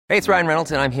Hey, it's Ryan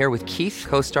Reynolds, and I'm here with Keith,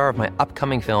 co-star of my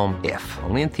upcoming film, If,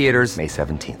 only in theaters May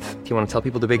 17th. Do you want to tell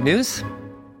people the big news?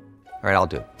 All right, I'll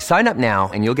do it. Sign up now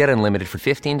and you'll get unlimited for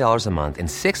 $15 a month and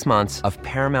 6 months of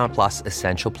Paramount Plus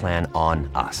Essential Plan on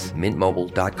us.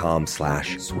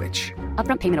 MintMobile.com/switch.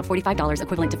 Upfront payment of $45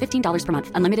 equivalent to $15 per month.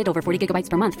 Unlimited over 40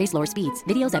 gigabytes per month. Face lower speeds.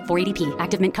 Videos at 480p.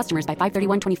 Active Mint customers by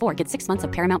 531.24 get 6 months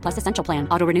of Paramount Plus Essential Plan.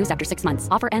 Auto renews after 6 months.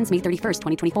 Offer ends May 31st,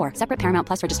 2024. Separate Paramount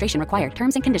Plus registration required.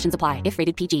 Terms and conditions apply if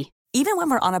rated PG. Even when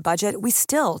we're on a budget, we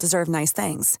still deserve nice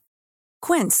things.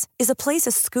 Quince is a place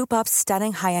to scoop up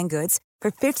stunning high-end goods for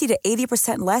 50 to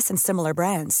 80% less than similar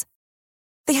brands.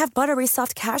 They have buttery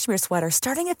soft cashmere sweaters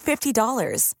starting at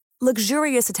 $50,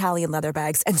 luxurious Italian leather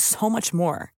bags, and so much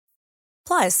more.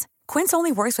 Plus, Quince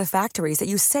only works with factories that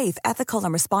use safe, ethical,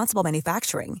 and responsible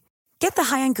manufacturing. Get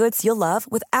the high-end goods you'll love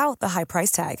without the high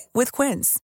price tag with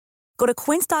Quince. Go to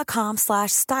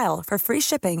quince.com/style for free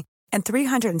shipping and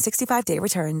 365-day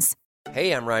returns.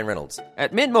 Hey, I'm Ryan Reynolds.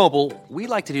 At Mint Mobile, we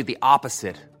like to do the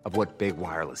opposite of what Big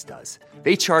Wireless does.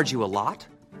 They charge you a lot,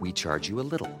 we charge you a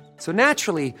little. So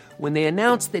naturally, when they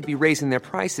announced they'd be raising their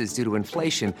prices due to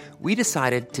inflation, we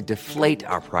decided to deflate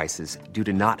our prices due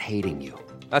to not hating you.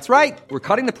 That's right. We're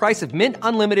cutting the price of Mint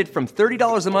Unlimited from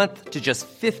 $30 a month to just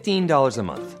 $15 a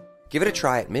month. Give it a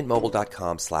try at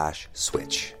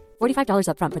mintmobile.com/switch. $45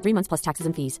 up front for 3 months plus taxes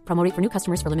and fees. Promo rate for new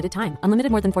customers for limited time. Unlimited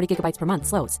more than 40 gigabytes per month.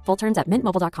 Slows full terms at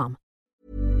mintmobile.com.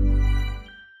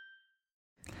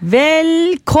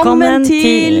 Velkommen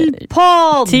til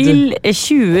pod! Til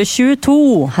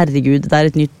 2022. Herregud, det er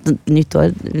et nytt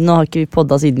år. Nå har ikke vi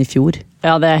podda siden i fjor.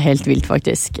 Ja, det er helt vilt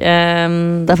faktisk.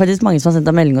 Det er faktisk mange som har sendt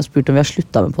en melding og spurt om vi har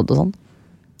sluttet med podd og sånn.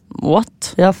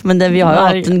 What? Ja, men vi har jo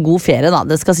hatt en god ferie da,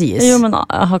 det skal sies. Jo, men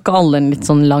har ikke alle en litt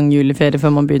sånn lang juleferie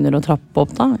før man begynner å trappe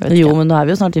opp da? Jo, men nå er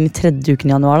vi jo snart inn i 3.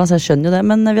 uken i januar da, så jeg skjønner jo det.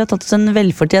 Men vi har tatt oss en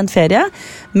velfortjent ferie.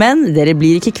 Men dere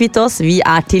blir ikke kvitt oss, vi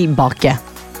er tilbake.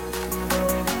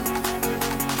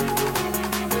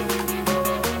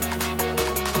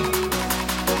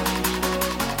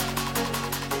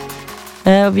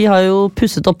 Vi har jo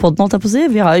pusset opp podden, holdt jeg på å si.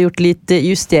 Vi har jo gjort litt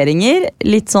justeringer,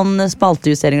 litt sånn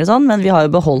spaltejusteringer og sånn, men vi har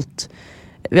jo beholdt.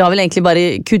 Vi har vel egentlig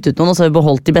bare kuttet noen, og så har vi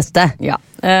beholdt de beste. Ja,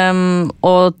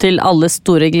 og til alle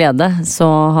store glede så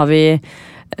har vi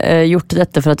gjort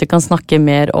dette for at vi kan snakke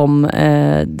mer om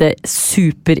det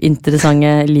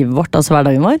superinteressante livet vårt, altså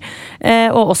hverdagen vår,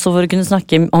 og også for å kunne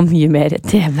snakke om mye mer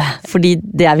TV. Fordi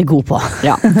det er vi gode på.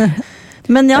 Ja.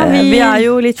 Men ja, vi er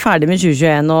jo litt ferdig med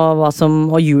 2021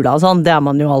 og jula og sånn, det er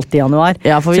man jo alltid i januar.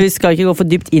 Ja, så vi skal ikke gå for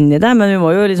dypt inn i det, men vi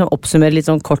må jo liksom oppsummere litt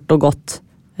sånn kort og godt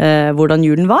hvordan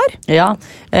julen var. Ja,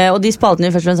 og de spaltene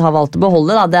vi først og fremst har valgt å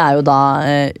beholde da, det er jo da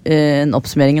en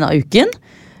oppsummering av uken.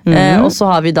 Og så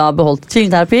har vi da beholdt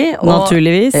tvillingterapi.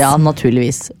 Naturligvis. Ja,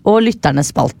 naturligvis. Og lytternes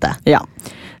spalte. Ja.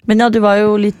 Men ja, du var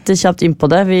jo litt kjapt inn på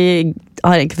det. Vi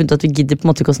har egentlig funnet at vi gidder på en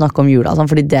måte ikke å snakke om jula, sånn,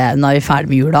 fordi nå er vi ferdig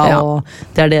med jula, og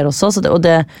det er dere også. Så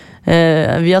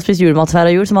vi har spist julemat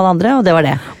hver jul som alle andre, og det var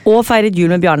det. Og feiret jul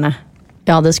med Bjarne.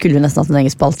 Ja, det skulle vi nesten hatt en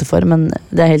egen spalte for, men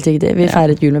det er helt riktig. Vi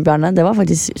feiret jul med Bjarne. Det var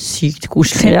faktisk sykt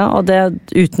koselig. Ja, og det,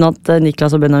 uten at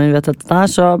Niklas og Benjamin vet dette her,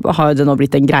 så har jo det nå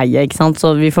blitt en greie, ikke sant?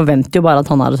 Så vi forventer jo bare at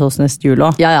han er hos oss neste jul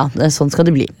også. Ja, sånn skal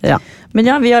det bli. Ja. Men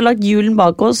ja, vi har lagt julen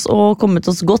bak oss og kommet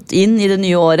oss godt inn i det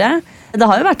nye året. Det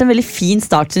har jo vært en veldig fin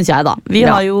start, synes jeg da. Vi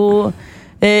har jo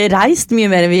reist mye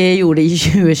mer enn vi gjorde i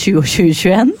 2020 og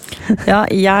 2021. Ja,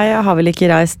 jeg har vel ikke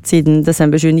reist siden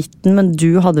desember 2019, men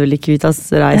du hadde vel ikke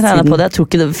reist siden... Jeg tror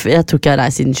ikke jeg har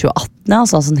reist siden 2018,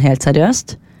 altså sånn helt seriøst.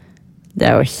 Det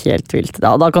er jo helt vilt.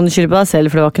 Da kan du skylde på deg selv,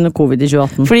 for det var ikke noe covid i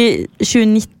 2018. Fordi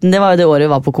 2019, det var jo det året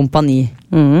vi var på kompani.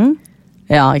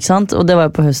 Ja, ikke sant? Og det var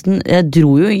jo på høsten. Jeg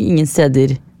dro jo ingen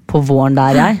steder på våren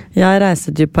der, jeg. Jeg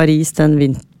reiste til Paris den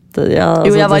vinter... Ja, altså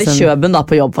jo, jeg var i Køben da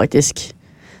på jobb, faktisk.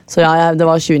 Så ja, det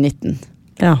var 2019.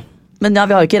 Ja. Men ja,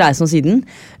 vi har jo ikke reist noe siden.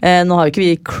 Nå har jo ikke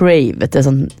vi cravet det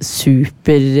sånn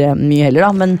super mye heller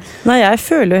da, men... Nei, jeg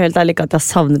føler jo helt ærlig ikke at jeg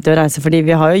savnet det å reise, fordi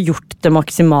vi har jo gjort det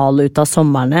maksimale ut av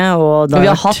sommerne, og vi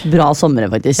har hatt bra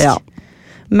sommere, faktisk. Ja.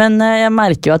 Men jeg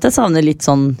merker jo at jeg savner litt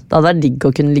sånn, det hadde vært digg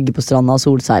å kunne ligge på stranda og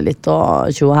sole seg litt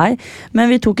og tjo og hei.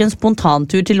 Men vi tok en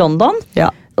spontantur til London. Ja.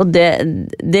 Og det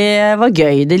var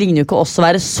gøy. Det ligner jo ikke oss å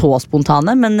være så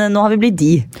spontane, men nå har vi blitt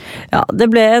de. Ja, det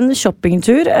ble en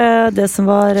shoppingtur. Det som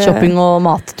var shopping og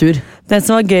mattur. Det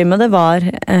som var gøy med det var,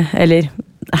 eller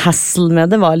hassle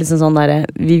med det var liksom sånn der,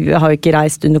 vi har jo ikke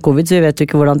reist under covid, så vi vet jo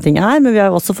ikke hvordan ting er, men vi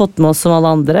har jo også fått med oss som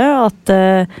alle andre at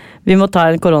vi må ta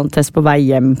en koronatest på vei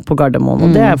hjem på Gardermoen, og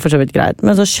det er for så vidt greit.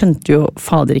 Men så skjønte jo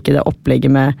fader ikke det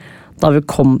opplegget med da vi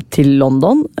kom til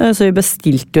London, så vi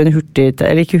bestilte jo en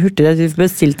vi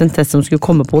bestilte en test som skulle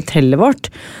komme på hotellet vårt,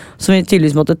 som vi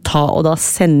tydeligvis måtte ta og da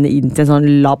sende inn til en sånn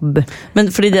lab.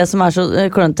 Men fordi det som så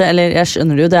klønete, eller jeg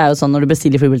skjønner det jo, det jo sånn når du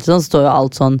bestiller flybilletter sånn, så står jo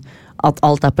alt sånn at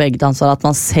alt på eget ansvar, at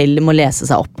man selv må lese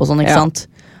seg opp og sånn, ikke sant?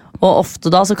 Og ofte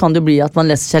da så kan det jo bli at man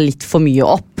leser seg litt for mye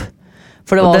opp.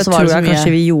 For det tror jeg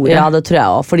kanskje vi gjorde. Ja, det tror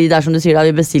jeg også. Fordi det som du sier da,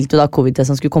 vi bestilte jo da covid-test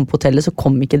som skulle komme på hotellet, så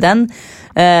kom ikke den.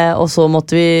 Og så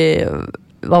måtte vi,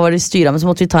 hva var det vi styret med, så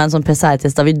måtte vi ta en sånn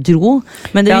PCR-test da vi dro.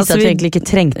 Men det viste at vi egentlig ikke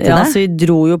trengte det. Ja, så vi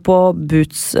dro jo på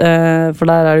Boots,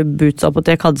 for der det Boots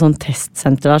apotek, hadde sånn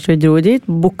testsenter der, så vi dro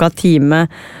dit, boka time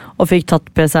og fikk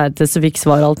tatt PCR-test og fikk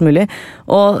svar og alt mulig.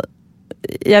 Og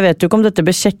jeg vet jo ikke om dette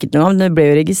ble sjekket noen gang, men det ble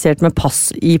jo registrert med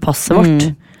i passet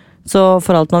vårt. Så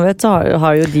for alt man vet så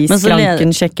har jo de skranken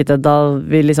sjekket det da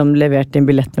vi liksom leverte inn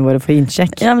billettene våre for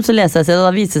innsjekk. Ja, men så leser jeg seg det, og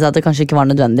da viser det seg at det kanskje ikke var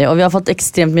nødvendig. Og vi har fått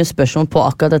ekstremt mye spørsmål på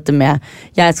akkurat dette med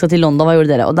jeg skal til London, hva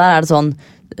gjorde dere? Og der det sånn,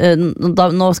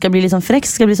 nå skal jeg bli litt sånn frekk,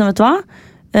 skal jeg bli sånn, vet du hva?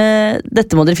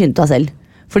 Dette må dere finne ut av selv.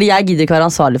 Fordi jeg gidder ikke være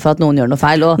ansvarlig for at noen gjør noe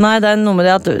feil. Nei, det noe med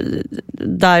det at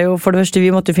det jo for det første, vi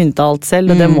måtte finne ut av alt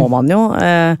selv, og det må man jo.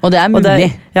 Og det mulig.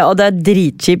 Og det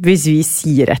dritkjipt hvis vi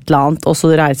sier et eller annet, og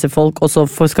så reiser folk, og så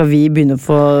skal vi begynne å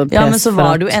få press. Ja, men så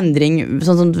var det jo endring,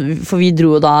 for vi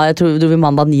dro da, jeg tror vi dro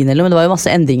mandag 9, men det var jo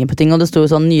masse endringer på ting, og det stod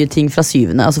jo sånn nye ting fra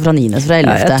 7, altså fra 9, fra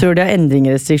 11. Ja, jeg tror det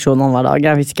endringer i restriksjoner hver dag,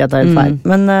 jeg visste ikke at det helt feil.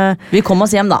 Men vi kom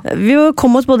oss hjem da. Vi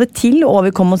kom oss både til, og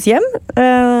vi kom oss hjem.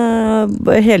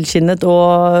 Helskinnet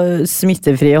og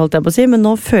smittefrie, holdt jeg på å si, men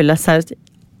nå føler jeg seriøst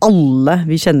alle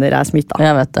vi kjenner smittet.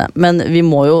 Jeg vet det, men vi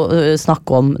må jo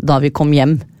snakke om da vi kom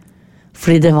hjem,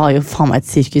 fordi det var jo faen meg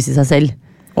et sirkus i seg selv.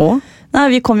 Og? Nei,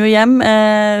 vi kom jo hjem,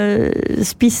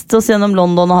 spiste oss gjennom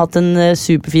London og hatt en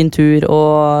superfin tur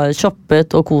og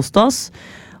shoppet og kost oss.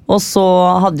 Og så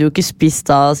hadde vi jo ikke spist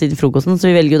da siden frokosten, så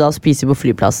vi velger jo da å spise på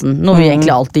flyplassen. Noe vi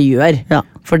egentlig alltid gjør,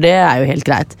 for det jo helt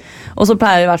greit. Og så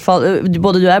pleier vi i hvert fall,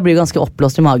 både du og jeg blir ganske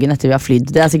oppblåst i magen etter vi har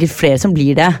flydd. Det sikkert flere som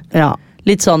blir det. Ja.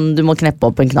 Litt sånn, du må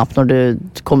kneppe opp en knapp når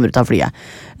du kommer ut av flyet.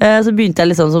 Så begynte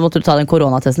jeg litt sånn, så måtte du ta den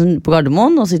koronatesten på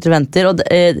Gardermoen, og sitter og venter. Og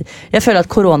jeg føler at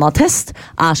koronatest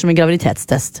som en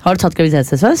graviditetstest. Har du tatt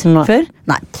graviditetstest før?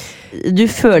 Nei. Du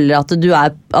føler at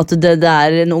at det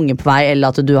en unge på vei,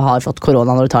 eller at du har fått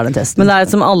korona når du tar den testen. Men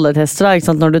det som alle tester da, ikke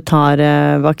sant? Når du tar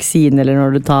vaksine, eller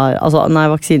når du tar,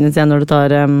 vaksinen sier når du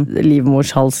tar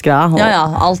livmorshalsgreia. Ja,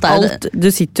 alt du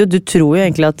sitter jo, du tror jo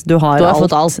egentlig at du har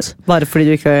fått alt. Bare fordi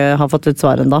du ikke har fått et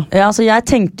svar enda. Ja, så jeg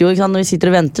tenkte jo, ikke sant, når vi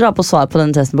sitter og venter da, på svar på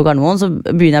den testen på Gardermoen, så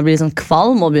begynner jeg å bli sånn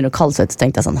kvalm og begynner å kaldsvette, så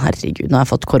tenkte jeg sånn, herregud, nå har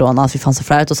jeg fått korona, fy faen så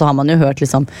flaut. Og så har man jo hørt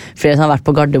liksom flere som har vært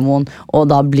på Gardermoen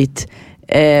og da blitt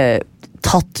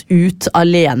tatt ut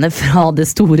alene fra det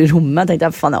store rommet. Tenkte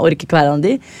jeg, faen, jeg orker ikke være en av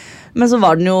de. Men så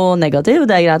var den jo negativ, og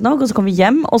det greit nok. Og så kom vi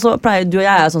hjem, og så pleier du og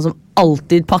jeg sånn som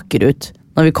alltid pakker ut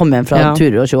når vi kommer hjem fra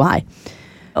turer og tjo hei.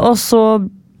 Og så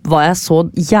var jeg så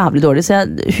jævlig dårlig, så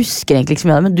jeg husker egentlig ikke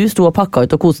så mye av det. Men du sto og pakka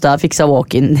ut og koste deg, fiksa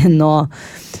walk-in din og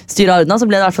styret av ordene. Så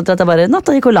ble det i hvert fall til at jeg bare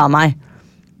natta gikk og la meg.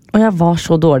 Og jeg var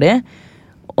så dårlig.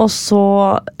 Og så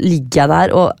ligger jeg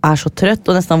der og så trøtt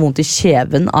og nesten har vondt i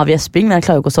kjeven av gjesping, men jeg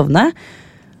klarer jo ikke å sovne.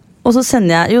 Og så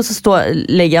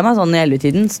legger jeg meg sånn i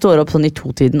 11-tiden, står opp sånn i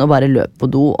 2-tiden og bare løper på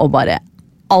do, og bare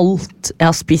alt jeg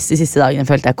har spist de siste dagene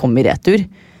følte jeg kom i retur.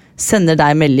 Sender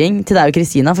deg melding til deg og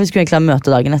Kristina, for vi skulle egentlig ha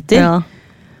møte dagen etter. Ja.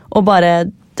 Og bare,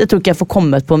 jeg tror ikke jeg får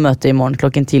kommet på møte i morgen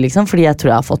klokken 10, liksom, fordi jeg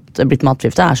tror jeg har blitt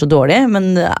matforgiftet. Jeg så dårlig,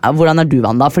 men hvordan du,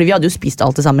 Wanda? Fordi vi hadde jo spist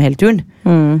alt det samme hele turen.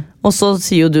 Og så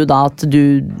sier jo du da at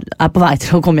du på vei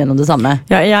til å komme gjennom det samme.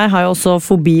 Ja, jeg har jo også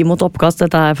fobi mot oppkast.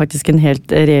 Dette faktisk en helt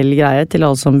reell greie til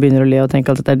alle som begynner å le og tenke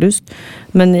at dette dust.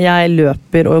 Men jeg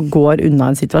løper og går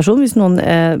unna en situasjon hvis noen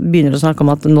begynner å snakke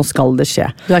om at nå skal det skje.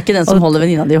 Du ikke den som holder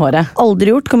venninna di i håret? Aldri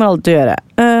gjort, kommer aldri til å gjøre.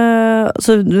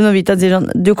 Så når Vita sier sånn,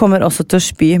 du kommer også til å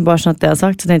spy, bare sånn at det har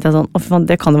sagt, så tenkte jeg sånn, faen,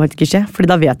 det kan jo faktisk ikke skje,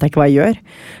 fordi da vet jeg ikke hva jeg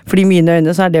gjør. Fordi i mine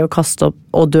øyne så det å kaste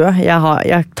opp og dø,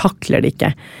 jeg takler det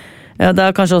ikke. Ja,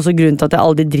 det kanskje også grunnen til at jeg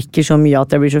aldri drikker så mye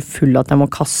at jeg blir så full at jeg må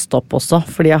kaste opp også,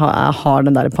 fordi jeg har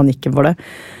den der panikken for det.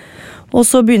 Og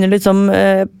så begynner liksom,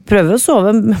 prøve å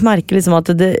sove, merke liksom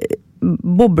at det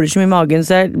bobler så mye i magen,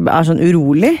 så jeg sånn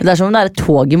urolig. Det som om det et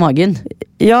tog i magen.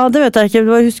 Ja, det vet jeg ikke,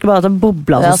 jeg husker bare at det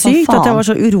boblet så sykt, at jeg var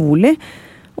så urolig.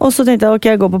 Og så tenkte jeg, ok,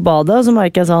 jeg går på badet, og så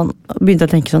merker jeg sånn, begynte jeg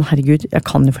å tenke sånn, herregud, jeg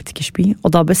kan jo faktisk ikke spy,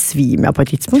 og da besvimer jeg på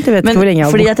et tidspunkt, jeg vet ikke hvor lenge jeg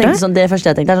var borte. Jeg tenkte sånn, det første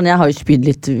jeg tenkte sånn, jeg har jo spydd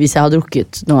litt hvis jeg har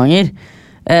drukket noen ganger,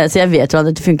 så jeg vet hvordan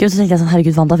dette funker, så tenkte jeg sånn,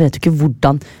 herregud, Wanda, vet du ikke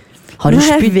hvordan har du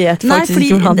spydd? Jeg vet faktisk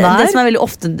ikke hvordan det som veldig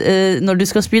ofte når du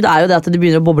skal spy, det jo det at det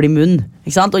begynner å boble i munnen,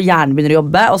 ikke sant? Og hjernen begynner å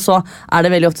jobbe, og så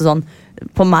det veldig ofte sånn,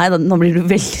 på meg, nå blir det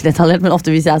veldig detaljert, men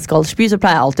ofte hvis jeg skal spy, så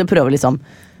pleier jeg alltid å prøve liksom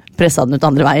presse den ut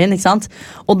andre veien, ikke sant?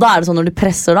 Og da er det sånn, når du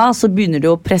presser da, så begynner du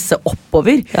å presse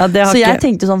oppover. Ja, så jeg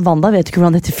tenkte sånn, Wanda, vet du ikke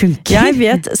hvordan dette funker? Jeg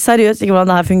vet seriøst ikke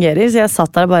hvordan det her fungerer, så jeg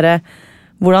satt der bare,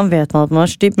 hvordan vet man at man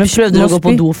har styrt? Men prøvde du å gå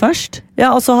på do først?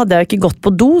 Ja, og så hadde jeg jo ikke gått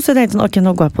på do, så jeg tenkte sånn, ok,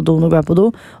 nå går jeg på do.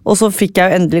 Og så fikk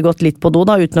jeg jo endelig gått litt på do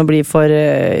da, uten å bli for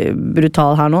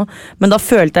brutal her nå. Men da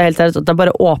følte jeg helt seriøst at jeg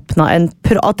bare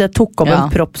åpnet at jeg tok opp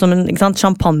en propp som en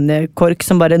champagnekork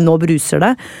som bare nå bruser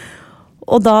det.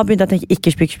 Og da begynte jeg å tenke,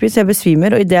 ikke spykk, så jeg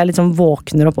besvimer, og i det jeg liksom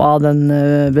våkner opp av den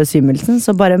besvimelsen,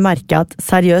 så bare merker jeg at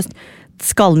seriøst,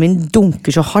 skallen min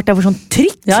dunker så hardt, jeg får sånn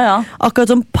trykk.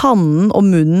 Akkurat som pannen og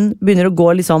munnen begynner å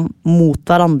gå liksom mot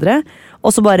hverandre,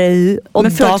 og så bare, og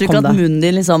men følte du ikke at munnen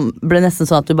din liksom ble nesten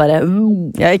sånn at du bare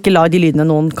jeg ikke lar de lydene,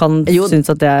 noen kan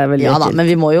synes at det er veldig ja da, men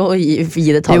vi må jo gi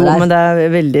detaljer her. Men det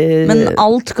er veldig men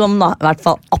alt kom da, i hvert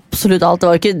fall absolutt alt,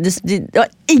 det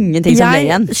var ingenting som ble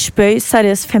igjen. Jeg spøy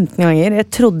seriøst 15 ganger,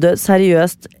 jeg trodde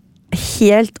seriøst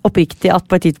helt oppriktig at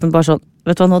på et tidspunkt bare sånn,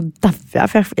 vet du hva, nå dauer jeg,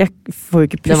 for jeg får jo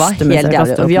ikke puste. Det var helt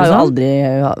jævlig, og vi har jo aldri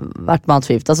vært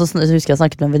matforgifta, så husker jeg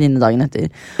snakket med en venninne dagen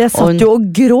etter. Jeg satt jo og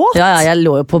gråt. Ja, jeg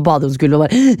lå jo på baderomsgulvet og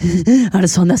bare, er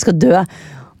det sånn jeg skal dø?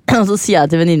 Og så sier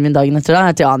jeg til venninnen min dagen etter da,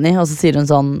 jeg heter Ani, og så sier hun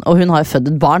sånn, og hun har jo født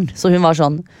et barn, så hun var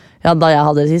sånn, ja, da jeg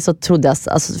hadde det så trodde jeg,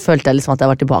 altså, følte jeg liksom at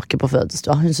jeg var tilbake på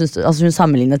fødestua. Hun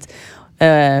sammenlignet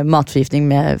matforgiftning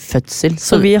med fødsel.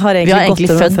 Så vi har egentlig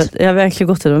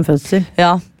gått gjennom en fødsel.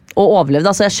 Ja, og overlevd,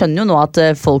 altså jeg skjønner jo nå at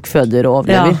folk føder og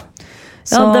overlever.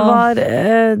 Så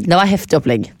det var heftig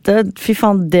opplegg. Fy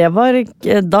faen,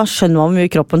 da skjønner man hvor mye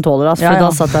kroppen tåler. Altså, for da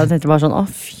satt jeg og tenkte bare sånn,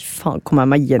 fy faen, kom jeg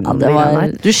meg gjennom det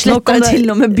her. Du slettet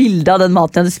til og med bildet av den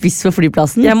maten jeg hadde spist på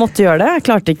flyplassen. Jeg måtte gjøre det, jeg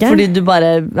klarte ikke. Fordi du bare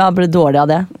ble dårlig av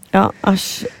det. Ja, æsj,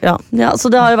 ja.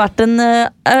 Så det har jo vært en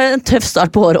tøff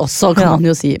start på året også, kan man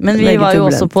jo si. Men vi var jo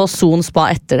også på Son Spa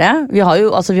etter det. Vi har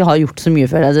jo gjort så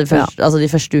mye før det, altså de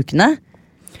første ukene.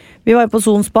 Vi var på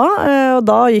Son Spa, og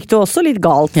da gikk det også litt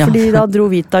galt, fordi da dro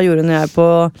Vita, Jorunn og jeg på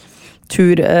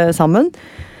tur sammen.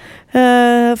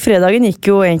 Fredagen gikk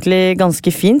jo egentlig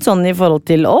ganske fint sånn i forhold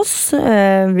til oss.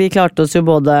 Vi klarte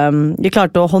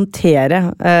å håndtere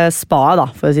spaet da,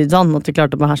 for å si det sånn, at vi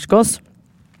klarte å beherske oss.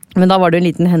 Men da var det en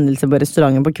liten hendelse på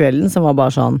restauranten på kvelden som var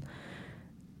bare sånn,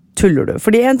 tuller du?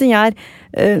 Fordi en ting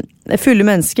fulle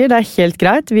mennesker, det er helt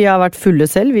greit. Vi har vært fulle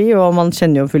selv, og man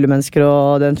kjenner jo fulle mennesker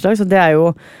og den slags, så det er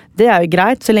jo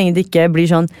greit, så lenge det ikke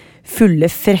blir sånn fulle,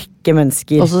 frekke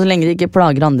mennesker. Og så lenge det ikke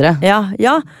plager andre.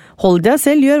 Ja, hold deg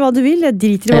selv, gjør hva du vil. Jeg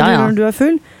driter i hva du gjør når du er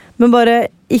full, men bare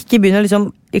ikke begynne å liksom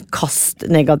kaste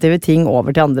negative ting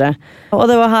over til andre. Og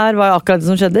det var akkurat det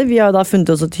som skjedde. Vi har jo da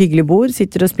funnet oss et hyggelig bord,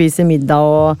 sitter og spiser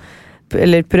middag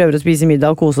eller prøver å spise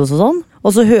middag og kose oss og sånn.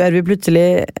 Og så hører vi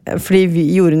plutselig, fordi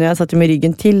Jorunn og jeg satt jo med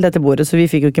ryggen til dette bordet, så vi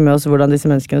fikk jo ikke med oss hvordan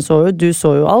disse menneskene så ut. Du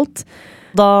så jo alt.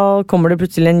 Da kommer det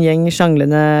plutselig en gjeng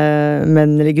sjanglende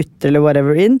menn eller gutter eller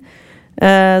whatever inn,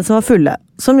 som var fulle.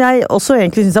 Som jeg også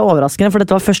egentlig synes er overraskende, for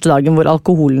dette var første dagen hvor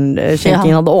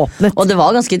alkoholskjenkingen hadde åpnet. Og det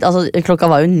var ganske, klokka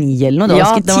var jo 9 eller noe, det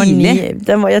var ganske tidlig.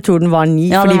 Jeg tror den var 9,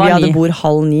 fordi vi hadde bord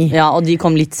 8:30. Ja, og de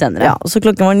kom litt senere. Ja, så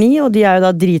klokken var 9, og de er jo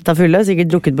da drita fulle,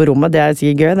 sikkert drukket på rommet, det er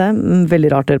sikkert gøy det.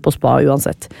 Veldig rart å høre på spa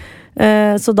uansett.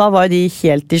 Så da var jo de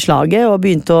helt i slaget og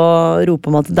begynte å rope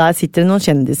om at der sitter det noen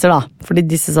kjendiser da, fordi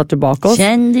disse satt jo bak oss.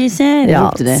 Kjendiser,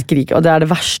 ropte de. Skrik, og det er det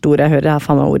verste ordet jeg hører, her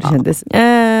faen meg ordet kjendis.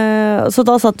 Så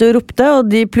da satt de og ropte,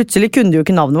 og de plutselig kunne de jo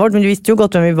ikke navnet vårt, men de visste jo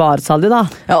godt hvem vi var, sa de da.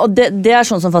 Ja, og det er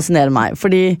sånn som fascinerer meg,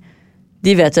 fordi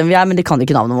de vet hvem vi er, men de kan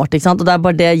ikke navnet vårt, ikke sant? Og det er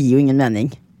bare det gir jo ingen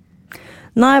mening.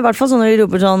 Nei, i hvert fall sånn når de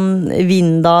roper sånn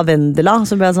Vinda, Vendela,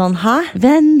 så blir jeg sånn, hæ?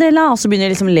 Vendela, og så begynner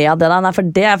de liksom å le av det da. Nei, for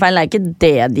det er feil, det er ikke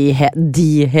det de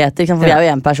heter, for vi er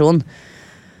jo en person.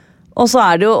 Og så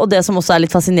er det jo, og det som også er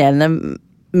litt fascinerende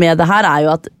med det her, er jo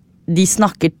at de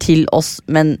snakker til oss,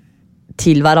 men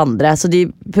til hverandre, så de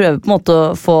prøver på en måte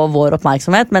å få vår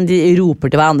oppmerksomhet, men de roper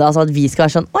til hverandre, altså at vi skal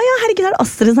være sånn, åja, herregud, det er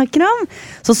oss dere snakker om.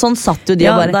 Så sånn satt jo de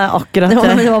og bare, det er akkurat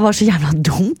det var bare så jævla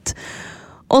dumt.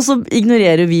 Og så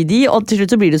ignorerer vi de, og til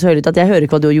slutt så blir det så høylytt at jeg hører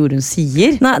ikke hva du og Jorunn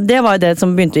sier. Nei, det var jo det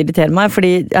som begynte å irritere meg,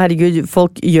 fordi herregud,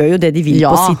 folk gjør jo det de vil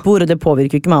på sitt bord, og det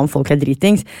påvirker jo ikke meg om folk er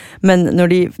dritings. Men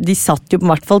når de satt jo på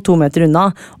hvert fall 2 meter unna,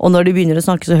 og når de begynner å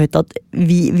snakke så høyt at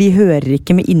vi hører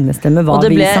ikke med innestemme hva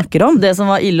vi snakker om. Det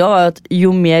som var ille var jo at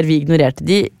jo mer vi ignorerte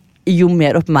de, jo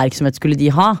mer oppmerksomhet skulle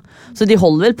de ha. Så de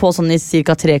holder vel på sånn i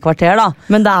cirka 3 kvarter da.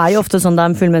 Men det er jo ofte sånn det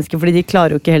er med fulle mennesker, fordi de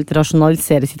klarer jo ikke helt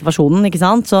rasjonalisere situasjonen, ikke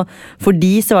sant? Så for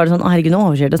de så var det sånn, herregud, nå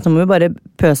overskjer det, så nå må vi bare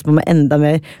pøse på med enda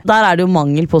mer. Der er det jo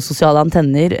mangel på sosiale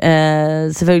antenner,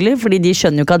 selvfølgelig, fordi de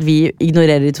skjønner jo ikke at vi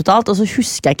ignorerer de totalt, og så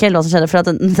husker jeg ikke helt hva som skjedde, for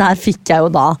at der fikk jeg jo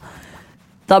da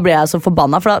Da ble jeg så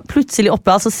forbanna, for da plutselig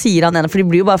oppe så sier han ene, for de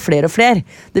blir jo bare flere og flere.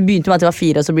 Det begynte med at de var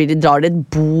 4, og så drar de et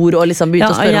bord og liksom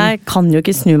begynte å spørre om. Jeg kan jo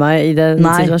ikke snu meg i den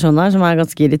situasjonen her, som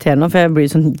ganske irriterende, for jeg blir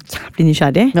sånn jævlig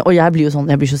nysgjerrig. Og jeg blir jo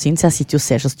sånn, jeg blir så sint, så jeg sitter jo og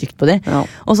ser så stygt på de. Ja.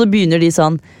 Og så begynner de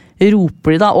sånn,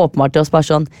 roper de da åpenbart til oss bare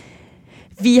sånn,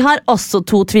 vi har også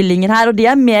 2 tvillinger her, og de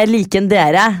mer like enn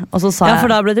dere. Og så sa jeg,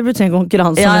 for da ble det plutselig en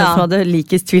konkurranse som hadde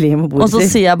likest tvillinger på bordet. Og så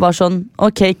sier jeg bare sånn,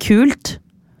 ok, kult.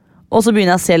 Og så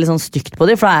begynner jeg å se litt sånn stygt på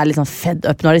dem, for da jeg liksom fed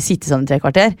up når de sitter sånn i 3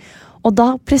 kvarter. Og da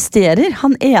presterer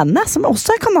han ene, som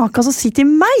også kanaka, som sier til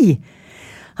meg,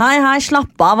 hei,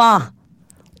 slapp av, hva?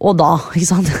 Og da, ikke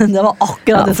sant? Det var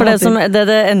akkurat det. For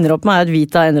det ender opp med at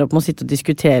Vita ender opp med å sitte og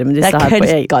diskutere med disse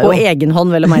her på egen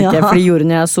hånd, vel å merke. Ja. Fordi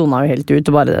Jorunn og jeg zonet jo helt ut,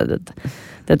 og bare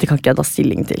dette kan ikke jeg ta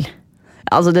stilling til.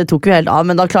 Altså det tok jo helt av,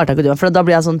 men da klarte jeg ikke å gjøre. For da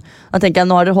blir jeg sånn, da tenker jeg,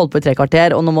 nå har dere holdt på i 3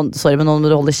 kvarter, og nå må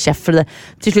dere holde kjeft. For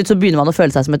til slutt så begynner man å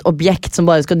føle seg som et objekt som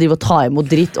bare skal drive og ta imot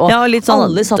dritt. Og sånn,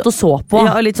 alle satt og så på.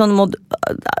 Ja, litt sånn,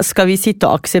 skal vi sitte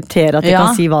og akseptere at de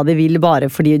kan si hva de vil, bare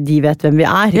fordi de vet hvem vi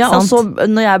ikke sant?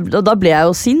 Og da ble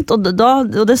jeg jo sint, og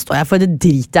det står jeg for, det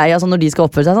driter jeg i. Altså, når de skal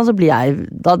oppføre seg sånn, så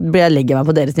legger jeg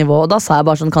meg på deres nivå. Og da sa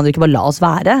jeg bare sånn, kan dere ikke bare la oss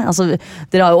være? Altså,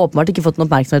 dere har jo åpenbart ikke fått noen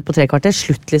oppmerksomhet på 3 kvarter,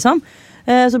 slutt liksom.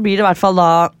 Så blir det i hvert fall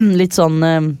da litt sånn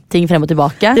ting frem og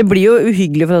tilbake. Det blir jo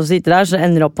uhyggelig for oss å sitte der, så det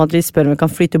ender opp med at vi spør om vi kan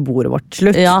flytte bordet vårt til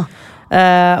slutt. Ja.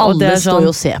 Alle står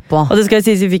jo og ser på. Og det skal jeg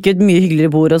si, vi fikk jo et mye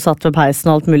hyggeligere bord og satt ved peisen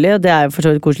og alt mulig, og det jo for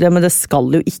så vidt koselig, men det skal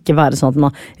jo ikke være sånn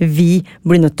at vi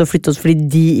blir nødt til å flytte oss fordi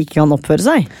de ikke kan oppføre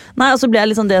seg. Nei, og så ble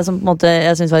det liksom det som på en måte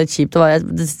jeg synes var litt kjipt,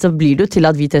 så blir det jo til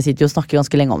at vi 3 sitter og snakker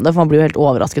ganske lenge om det, for man blir jo helt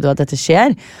overrasket over at dette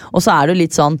skjer. Og så det jo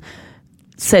litt sånn,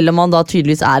 selv om man da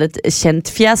tydeligvis et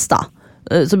kjent fjes da,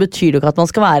 så betyr det jo ikke at man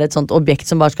skal være et sånt objekt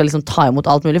som bare skal liksom ta imot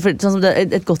alt mulig. For sånn som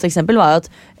et godt eksempel var jo at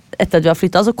etter at vi har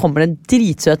flyttet, så kommer det en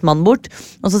dritsøt mann bort,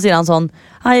 og så sier han sånn,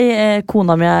 hei,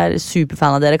 kona mi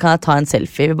superfan av dere, kan jeg ta en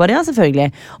selfie? Vi bare, ja,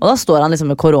 selvfølgelig. Og da står han liksom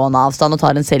med koronaavstand og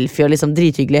tar en selfie, og liksom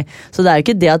drithyggelig. Så det jo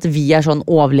ikke det at vi sånn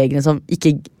overlegne som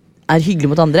ikke hyggelig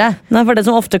mot andre. Nei, for det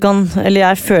som ofte kan, eller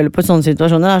jeg føler på sånne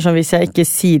situasjoner, sånn hvis jeg ikke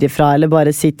sier ifra eller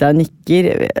bare sitter og nikker,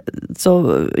 så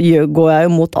går jeg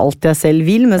jo mot alt jeg selv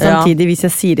vil, men samtidig hvis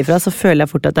jeg sier ifra, så føler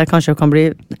jeg fort at jeg kanskje kan bli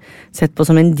sett på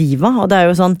som en diva, og det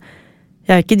jo sånn,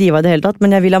 jeg ikke diva i det hele tatt,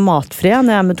 men jeg vil ha matfri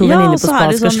når jeg med 2 venninner på spa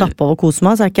skal slappe av og kose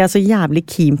meg, så ikke jeg så jævlig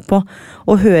keen på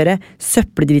å høre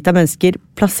søppeldritt av mennesker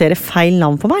plassere feil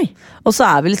navn på meg. Og så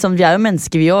vi liksom, vi jo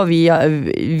mennesker vi også,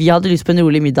 vi hadde lyst på en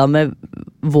rolig middag med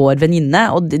vår venninne,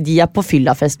 og de på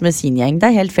fyllafest med sin gjeng,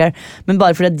 det helt fair, men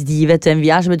bare fordi de vet hvem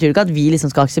vi så betyr det ikke at vi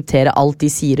liksom skal akseptere alt de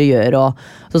sier og gjør,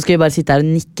 og så skal vi bare sitte her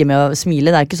og nikke med å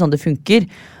smile, det ikke sånn det funker.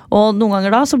 Og noen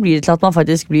ganger da så blir det til at man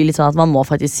faktisk blir litt sånn at man må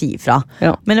faktisk si ifra.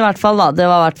 Ja. Men i hvert fall da, det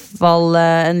var i hvert fall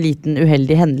en liten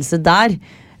uheldig hendelse der.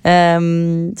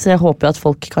 Så jeg håper at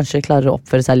folk kanskje klarer å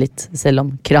oppføre seg litt, selv om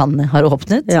kranene har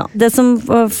åpnet. Ja. Det som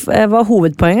var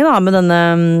hovedpoenget da med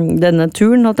denne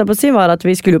turen, holdt jeg på å si, var at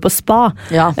vi skulle på spa.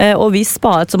 Ja. Og vi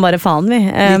spaet som bare faen vi.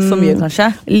 Litt for mye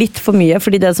kanskje? Litt for mye,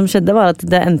 fordi det som skjedde var at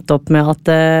det endte opp med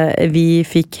at vi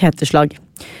fikk heteslag.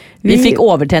 Vi fikk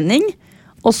overtenning.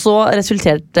 Og så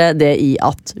resulterte det i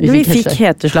at vi fikk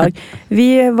heteslag. Vi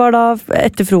var da,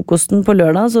 etter frokosten på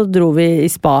lørdag, så dro vi i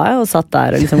spaet og satt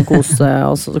der og liksom koste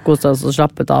oss og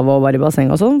slappet av og var i basseng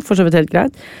og sånn, for så vidt helt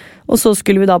greit. Og så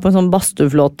skulle vi da på en sånn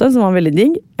badstueflåte som var veldig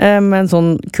digg, med en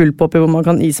sånn kulp oppi hvor man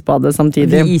kan isbade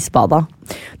samtidig. Vi isbada.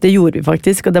 Det gjorde vi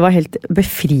faktisk, og det var helt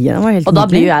befriende. Det var helt og da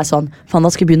blir jo jeg sånn, faen da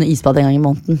skal vi begynne å isbade en gang i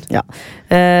måneden. Ja,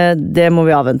 det må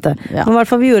vi avvente. Ja. Men i hvert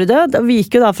fall vi gjorde det. Vi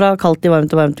gikk jo da fra kaldt til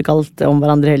varmt og varmt til kaldt om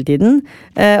hverandre hele tiden.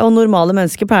 Og normale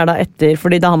mennesker pleier da etter,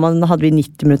 fordi da hadde vi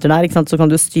 90 minutter der, ikke sant? Så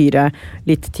kan du styre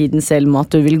litt tiden selv med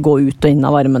at du vil gå ut og inn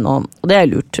av varmen, og det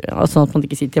lurt, sånn at man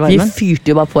ikke sitter i varmen. Vi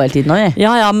fyrte jo bare på hele tiden også,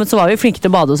 Ja, men så var vi flinke til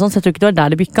å bade og sånn, så jeg tror ikke det var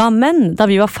der det bykka, men da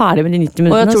vi var ferdige med de 90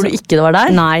 minuttene. Og jeg tror du ikke det var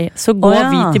der? Nei, så går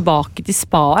vi tilbake til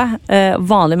spaet.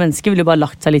 Vanlige mennesker ville jo bare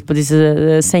lagt seg litt på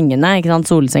disse sengene, ikke sant,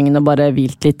 solsengene, og bare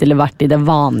hvilt litt, eller vært i det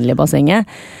vanlige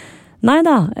bassenget. Nei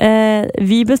da,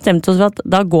 vi bestemte oss for at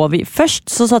da går vi først,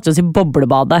 så satte vi oss i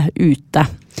boblebadet ute.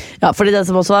 Ja, fordi det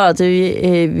som også var at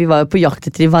vi var jo på jakt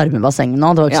etter de varme bassengene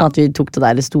nå. Det var ikke sånn at vi tok det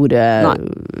der store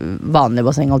vanlige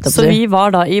bassenget. Så vi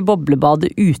var da i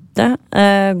boblebadet ute,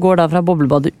 går da fra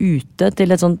boblebadet ute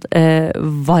til et sånt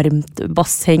varmt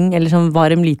basseng, eller sånn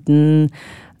varm liten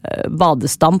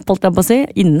badestamp, holdt jeg på å si,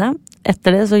 inne.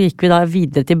 Etter det så gikk vi da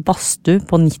videre til badstue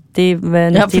på 90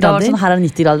 grader. Ja, for det var sånn, her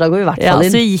 90 grader, da går vi i hvert fall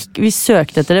inn. Ja, så vi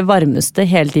søkte etter det varmeste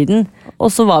hele tiden.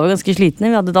 Og så var vi ganske slitne.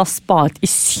 Vi hadde da sparet i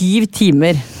 7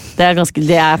 timer. Det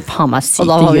er faen meg sykt. Og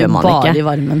da var vi gjør man bare ikke. I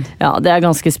varmen. Ja, det er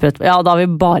ganske sprøtt. Ja, da var vi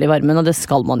bare I varmen, og det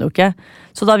skal man jo ikke.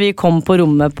 Så da vi kom på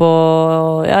rommet på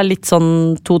litt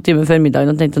sånn 2 timer før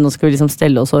middagen og tenkte nå skal vi liksom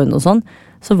stelle oss og ordne og sånn,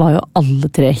 så var jo alle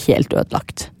 3 helt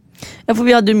ødelagt. Ja, for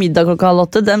vi hadde jo middag klokka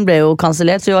 8, den ble jo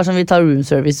kansellert, så vi var sånn, vi tar room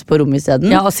service på rommet I stedet.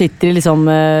 Ja, og sitter liksom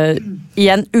I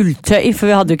en ulltøy,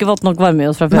 for vi hadde jo ikke fått nok varme I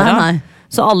oss fra før. Nei.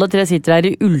 Så alle 3 sitter her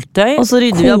I ulltøy. Og så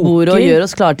rydder vi av bordet og gjør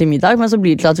oss klar til middag, men så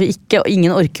blir det til at vi ikke, og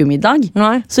ingen orker jo middag.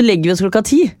 Nei. Så legger vi oss klokka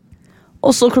 10.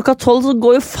 Og så klokka 12 så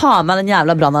går jo faen meg den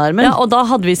jævla brannalarmen. Ja, og da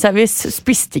hadde vi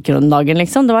spiste ikke noen dagen,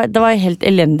 liksom. Det var helt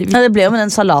elendig. Ja, det ble jo med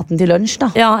den salaten til lunsj, da.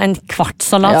 Ja, en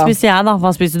kvartsalat spiste jeg, da.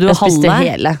 Hva spiste du? Jeg spiste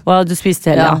hele. Du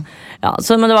spiste hele, ja.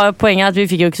 Men det var jo poenget at vi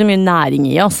fikk jo ikke så mye næring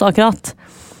I oss, akkurat.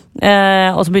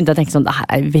 Og så begynte jeg å tenke sånn, det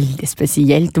her veldig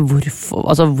spesielt.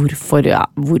 Hvorfor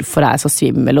er jeg så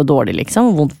svimmel og dårlig,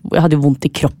 liksom? Jeg hadde jo vondt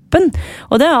I kroppen.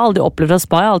 Og det har jeg aldri opplevd fra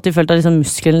spa. Jeg har alltid følt at liksom,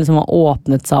 musklene liksom har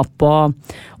åpnet seg opp.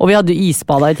 Og vi hadde jo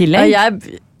isbada I tillegg. Ja,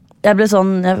 jeg ble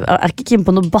sånn, jeg er ikke keen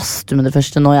på noe badstue med det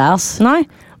første nå, jeg, ass. Nei.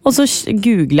 Og så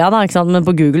googler jeg da, ikke sant? Men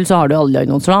på Google så har du alle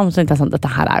diagnoser da. Så tenkte jeg sånn,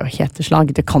 dette her jo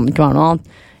heteslag. Det kan ikke være noe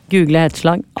annet. Google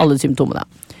heteslag, alle symptomene.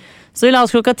 Så vi la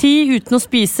oss klokka 10 uten å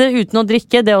spise, uten å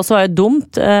drikke. Det også var jo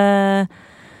dumt.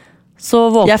 Så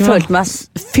jeg følte meg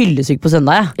fyllesyk på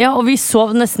søndag, jeg. Ja, og vi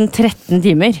sov nesten 13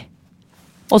 timer.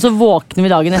 Og så våkner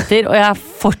vi dagen etter, og jeg er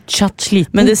fortsatt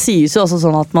sliten. Men det sies jo også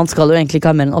sånn at man skal jo egentlig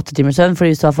ikke ha mer enn 8 timer søvn, for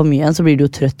hvis du har for mye, så blir du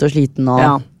jo trøtt og sliten. Og...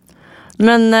 Ja.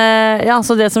 Men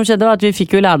så det som skjedde var at vi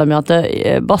fikk jo lærdom I at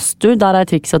badstue, der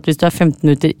triks at hvis du 15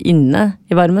 minutter inne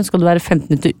I varmen, skal du være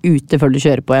 15 minutter ute før du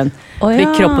kjører på igjen. Fordi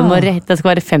kroppen det skal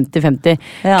være 50-50.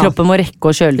 Ja. Kroppen må rekke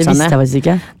å kjøle seg ned. Det visste jeg faktisk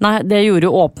ikke. Nei, det gjorde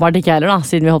jo åpenbart ikke heller da,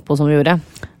 siden vi holdt på som vi gjorde.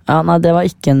 Ja, nei, det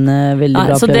var ikke en veldig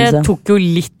bra opplevelse. Så det tok jo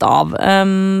litt av.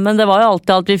 Men det var jo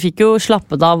alltid alt. Vi fikk jo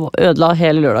slappet av, ødela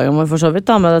hele lørdagen for så vidt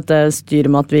da, med dette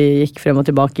styret med at vi gikk frem og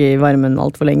tilbake I varmen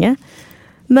alt for lenge.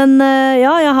 Men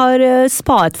jeg har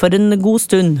spaet for en god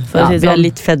stund. For vi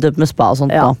litt fedd opp med spa og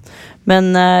sånt nå.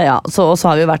 Men så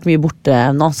har vi jo vært mye borte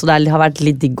nå, så det har vært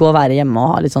litt digg å være hjemme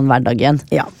og ha litt sånn hverdag igjen.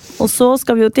 Ja, og så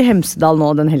skal vi jo til Hemsedal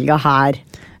nå den helga her.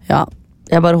 Ja,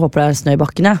 jeg bare håper det snø I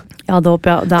bakken, jeg. Ja, det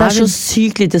håper jeg. Det så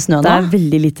sykt lite snø nå. Det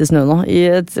veldig lite snø nå.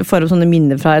 For sånne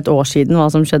minner fra et år siden, hva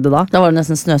som skjedde da. Da var det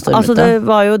nesten snøstorm ute. Det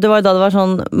var jo da det var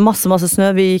sånn masse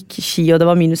snø. Vi gikk ski, og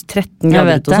det var minus 13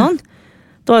 grader og sånn.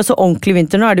 Det var jo så ordentlig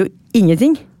vinter, nå det jo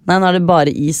ingenting. Nei, nå det bare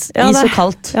is. Is og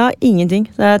kaldt. Ja, ingenting.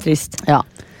 Det trist. Ja.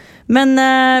 Men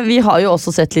vi har jo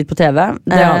også sett litt på TV.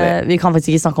 Vi kan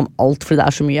faktisk ikke snakke om alt, fordi det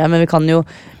så mye. Men vi kan jo,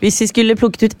 hvis vi skulle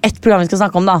plukket ut ett program vi skal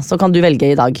snakke om da, så kan du velge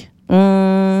I dag.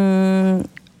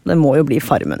 Det må jo bli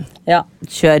Farmen. Ja,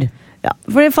 kjør. Ja,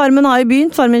 fordi Farmen har jo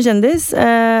begynt, Farmen kjendis.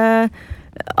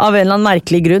 Av en eller annen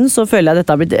merkelig grunn så føler jeg at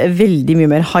dette har blitt veldig mye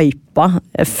mer hypa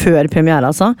før premiere,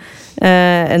 altså,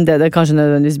 enn det kanskje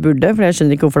nødvendigvis burde, for jeg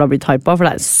skjønner ikke hvorfor det har blitt hypa, for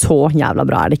det så jævla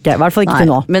bra det ikke, I hvert fall ikke til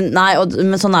nå.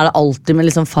 Men sånn det alltid med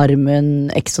liksom Farmen,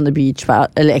 Ex on the Beach,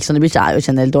 eller Ex on the Beach jo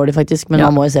generelt dårlig faktisk, men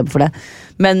man må jo se på for det.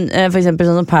 Men for eksempel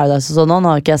sånn som Paradise og sånn,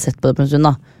 nå har ikke jeg sett på det på en stund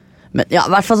da. Men ja,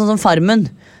 I hvert fall sånn som Farmen.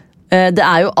 Det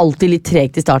jo alltid litt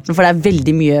tregt I starten, for det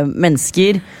veldig mye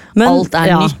mennesker. Men, alt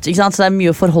nytt, ikke sant? Så det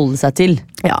mye å forholde seg til.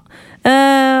 Ja.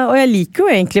 Og jeg liker jo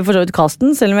egentlig for så vidt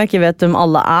casten, selv om jeg ikke vet hvem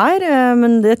alle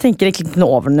men jeg tenker egentlig ikke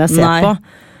noe over når jeg ser på.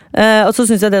 Og så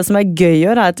synes jeg det som gøy å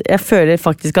gjøre, at jeg føler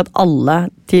faktisk at alle,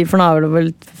 for nå det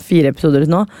vel 4 episoder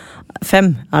ut nå,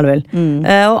 5 det vel,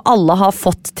 og alle har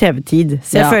fått TV-tid.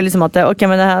 Så jeg føler liksom at ok,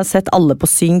 men jeg har sett alle på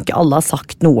synk, alle har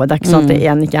sagt noe, det ikke sånn at det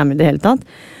en ikke med I det hele tatt.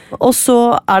 Og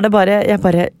så det bare, jeg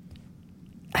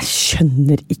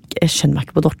skjønner meg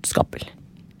ikke på Dorte Skappel.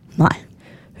 Nei.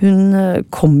 Hun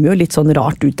kom jo litt sånn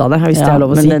rart ut av det, hvis det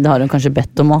lov å si. Men det har hun kanskje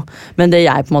bedt om også. Men det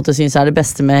jeg på en måte synes det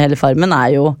beste med hele Farmen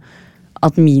jo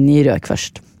at Mini røk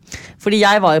først. Fordi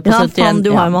jeg var jo på 71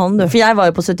 du har med han, du. For jeg var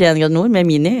jo på 71 grader nord med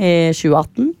Mini I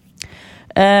 2018.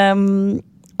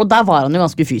 Og der var han jo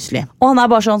ganske ufyselig. Og han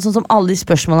bare sånn som alle de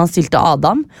spørsmålene han stilte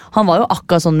Adam. Han var jo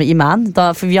akkurat sånn med Iman,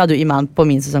 for vi hadde jo Iman på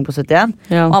min sesong på 71.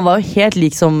 Og han var jo helt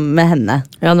lik som med henne.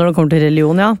 Ja, når det kommer til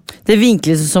religion, ja. Det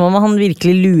vinkles som om han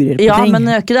virkelig lurer på ting. Ja, men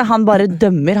det ikke det. Han bare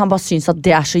dømmer, han bare synes at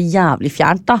det så jævlig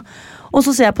fjernt da. Og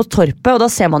så ser jeg på Torpet, og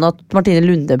da ser man at Martine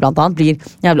Lunde blant annet blir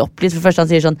jævlig opplyst. For først han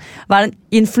sier sånn, hva det en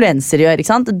influencer gjør, ikke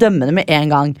sant? Dømmende med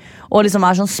en gang. Og liksom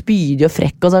sånn spydig og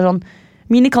frekk, og så sånn,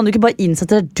 Mini, kan du ikke bare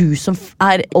innsette det du som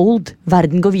old?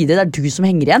 Verden går videre, det du som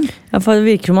henger igjen. Ja, for det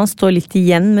virker som han står litt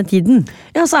igjen med tiden.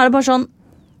 Ja, så det bare sånn,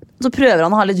 så prøver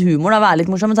han å ha litt humor, da, være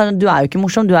litt morsom, men så jo du jo ikke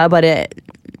morsom, du jo bare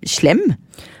slem.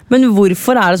 Men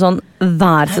hvorfor det sånn,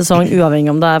 hver sesong, uavhengig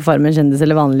om det er Farmen kjendis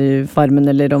eller vanlig Farmen,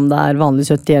 eller om det er vanlig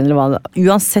 71 eller hva det er.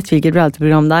 Uansett hvilket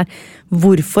reality-program det er,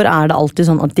 hvorfor er det alltid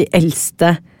sånn at de eldste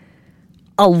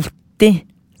alltid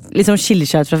liksom skiller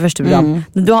seg ut fra første program?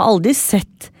 Du har aldri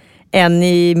sett en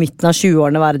i midten av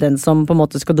 20-årene være den som på en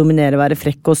måte skal dominere, være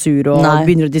frekk og sur og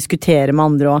begynner å diskutere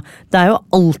med andre. Og det er jo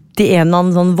alltid en eller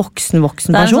annen sånn voksen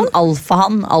person. Det er en sånn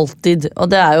alfahann, alltid. Og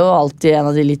det er jo alltid en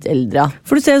av de litt eldre.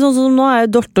 For du ser sånn som nå er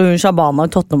jo Dorte og hun Shabana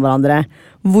og Tottenham hverandre.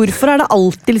 Hvorfor er det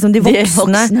alltid liksom de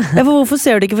voksne? Ja, hvorfor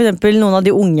ser du ikke for eksempel noen av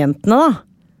de ungjentene da?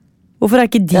 Hvorfor er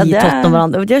ikke de Tottenham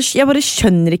hverandre? Jeg bare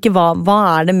skjønner ikke hva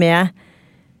er det med...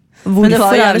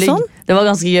 Hvorfor er det sånn? Det var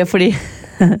ganske gøy, fordi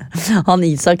han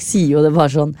Isak sier jo det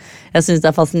bare sånn. Jeg synes det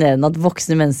er fascinerende at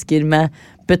voksne mennesker med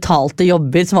betalte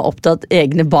jobber som har opptatt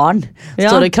egne barn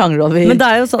står og krangler over, men det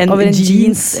er jo sånn, over en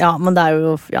jeans. Ja, men det er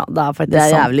jo det er faktisk det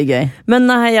er jævlig gøy. Men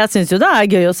jeg synes jo det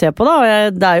er gøy å se på da.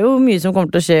 Det er jo mye som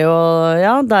kommer til å skje, og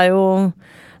ja, det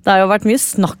har jo vært mye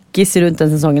snakkis rundt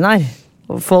den sesongen her.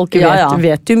 Folk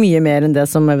vet jo mye mer enn det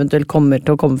som eventuelt kommer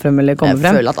til å komme frem eller komme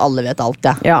frem. Jeg føler at alle vet alt,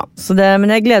 ja. Så men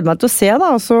jeg gleder meg til å se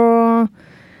da, og så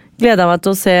gleder jeg meg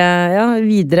til å se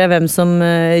videre hvem som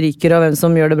ryker og hvem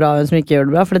som gjør det bra og hvem som ikke gjør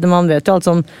det bra, for man vet jo alt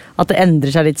sånn at det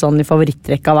endrer seg litt sånn i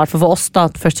favorittrekka, i hvert fall for oss da,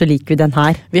 at først så liker vi den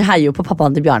her. Vi heier jo på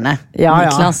pappaen til Bjarne,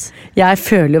 Niklas. Jeg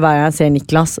føler jo hver gang jeg ser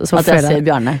Niklas så at jeg ser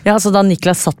Bjarne. Ja, så da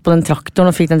Niklas satt på den traktoren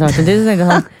og fikk den traktoren til, så tenkte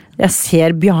jeg sånn, jeg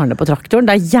ser Bjarne på traktoren,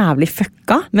 det er jævlig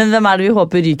fucka. Men hvem er det vi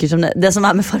håper ryker som det som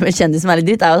er med Farmen kjendis som er litt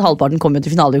dritt, er jo at halvparten kommer jo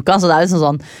til finaleuka, så det er jo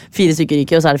sånn 4 stykker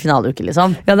ryker, og så er det finaleuke liksom.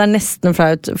 Ja, det er nesten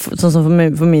flaut, sånn som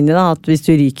for min da, at hvis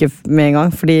du ryker med en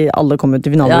gang, fordi alle kommer jo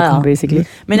til finaleuka, basically.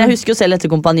 Men jeg husker jo selv etter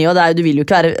Kompani, og du vil jo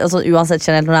ikke være, altså, uansett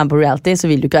generelt når du er med på reality, så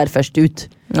vil du ikke være først ut.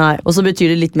 Nei. Og så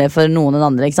betyr det litt mer for noen enn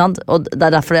andre, ikke sant? Og det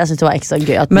er derfor jeg synes det var ekstra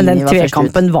gøy at men den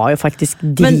tvekampen var jo faktisk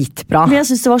dritbra. Men jeg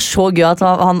synes det var så gøy at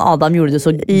han Adam gjorde det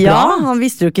så bra. Ja, han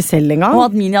visste jo ikke selv engang. Og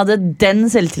at Mini hadde den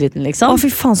selvtilliten, liksom. Å fy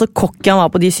faen, så cocky han var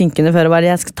på de synkene før, og bare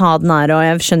jeg skal ta den her, og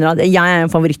jeg skjønner at jeg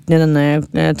er favoritten i denne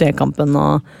tvekampen,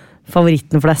 og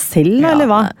favoritten for deg selv, eller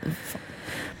hva?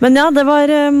 Men ja, det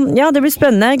blir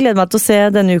spennende. Jeg gleder meg til å se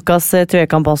denne ukas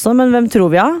tvekamp også, men hvem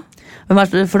tror vi av?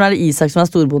 For nå er det Isak som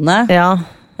er storbonde.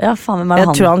 Ja, faen, hvem er det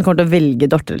jeg tror han kommer til å velge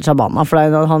Dorte eller Shabana, for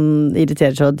han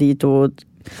irriterer seg av de to.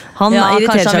 Han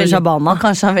irriterer seg av Shabana.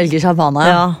 Kanskje han velger Shabana,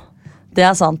 ja. Det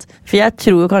er sant. For jeg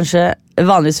tror jo kanskje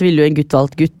vanligvis ville jo en gutt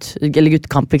valgt gutt, eller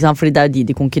guttekamp, ikke sant? Fordi det er jo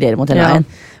de konkurrerer mot hele veien.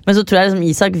 Men så tror jeg liksom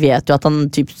Isak vet jo at han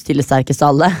typ stiller sterkest av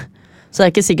alle. Så det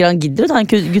er ikke sikkert han gidder å ta en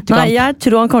guttekamp. Nei, jeg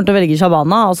tror han kommer til å velge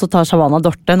Shabana, og så tar Shabana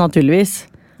Dorte, naturligvis.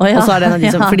 Og så er det en av de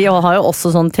som, for de har jo også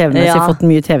sånn TV-messig fått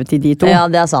mye TV-tid, de to. Ja,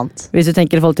 det er sant. Hvis du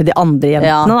tenker i forhold til de andre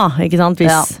jentene, da, ikke sant?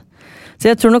 Så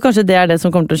jeg tror nok kanskje det er det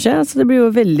som kommer til å skje, så det blir jo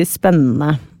veldig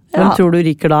spennende. Hvem tror du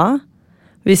ryker da?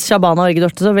 Hvis Shabana velger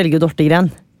Dorte, så velger jo Dorte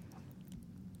Gren.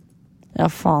 Ja,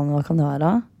 faen, hva kan det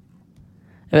være?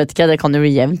 Jeg vet ikke, det kan jo bli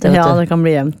jevnt. Ja, det kan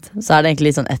bli jevnt. Så er det egentlig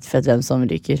litt sånn ett fett hvem som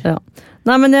ryker. Ja.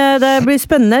 Nei, men det blir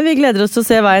spennende. Vi gleder oss til å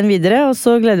se veien videre, og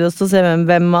så gleder vi oss til å se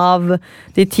hvem av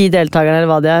de 10 deltakerne, eller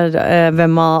hva det er,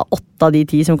 hvem av 8 av de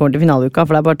 10 som kommer til finaluka,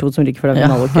 for det er bare 2 som ryker for den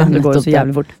finaluka. Det går jo så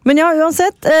jævlig fort. Men ja,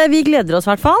 uansett, vi gleder oss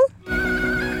i hvert fall.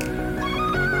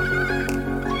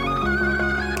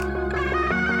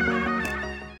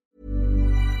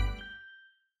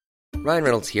 Ryan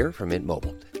Reynolds here from Mint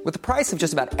Mobile. With the price of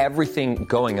just about everything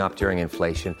going up during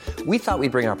inflation, we thought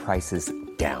we'd bring our prices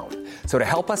down. So to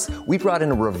help us, we brought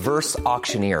in a reverse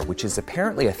auctioneer, which is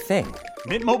apparently a thing.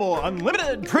 Mint Mobile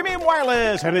Unlimited Premium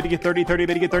Wireless. How to get 30, 30,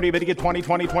 bit to get 30, bit to get 20,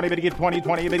 20, 20, bit to get 20,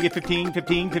 20, bit to get 15,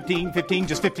 15, 15, 15,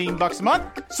 just $15 a month?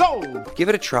 Sold! Give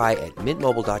it a try at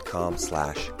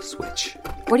mintmobile.com/switch.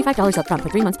 $45 up front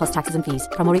for 3 months plus taxes and fees.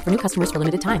 Promo rate for new customers for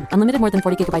limited time. Unlimited more than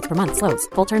 40 gigabytes per month. Slows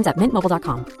full terms at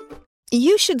mintmobile.com.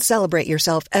 You should celebrate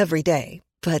yourself every day,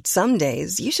 but some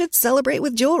days you should celebrate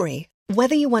with jewelry.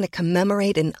 Whether you want to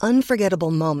commemorate an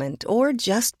unforgettable moment or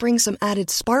just bring some added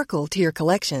sparkle to your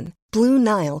collection, Blue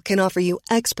Nile can offer you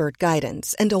expert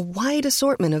guidance and a wide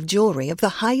assortment of jewelry of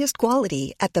the highest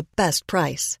quality at the best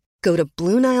price. Go to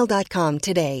BlueNile.com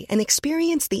today and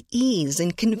experience the ease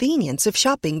and convenience of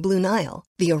shopping Blue Nile,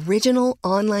 the original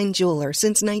online jeweler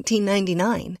since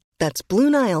 1999. That's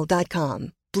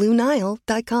BlueNile.com.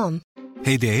 BlueNile.com.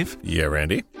 Hey, Dave. Yeah,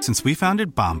 Randy. Since we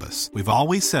founded Bombas, we've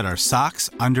always said our socks,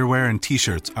 underwear, and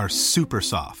T-shirts are super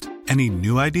soft. Any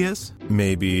new ideas?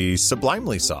 Maybe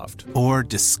sublimely soft. Or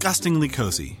disgustingly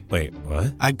cozy. Wait,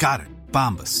 what? I got it.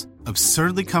 Bombas.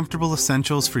 Absurdly comfortable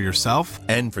essentials for yourself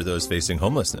and for those facing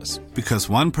homelessness. Because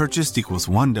one purchased equals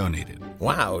one donated.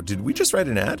 Wow, did we just write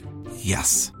an ad?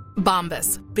 Yes.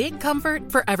 Bombas. Big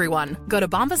comfort for everyone. Go to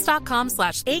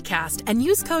bombas.com/ACAST and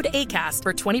use code ACAST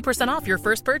for 20% off your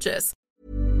first purchase.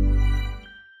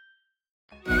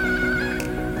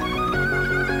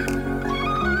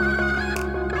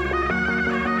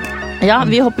 Ja,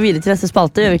 vi hopper videre til neste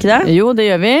spalte, gjør vi ikke det? Jo, det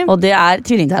gjør vi. Og det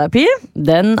tvillingterapi.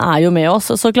 Den jo med oss,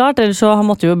 så klart. Ellers så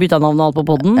måtte vi jo bytte navn og alt på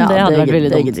podden. Ja, det hadde vært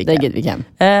veldig dumt. Det gidder vi ikke.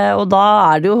 Og da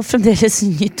det jo fremdeles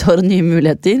nytt år og nye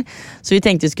muligheter. Så vi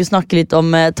tenkte vi skulle snakke litt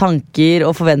om tanker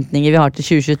og forventninger vi har til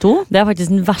 2022. Det faktisk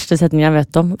den verste setningen jeg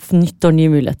vet om. Nytt år,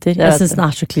 nye muligheter. Jeg synes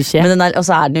den så klisjé. Men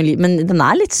den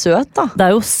litt søt, da.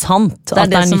 Det jo sant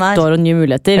at det nytt år og nye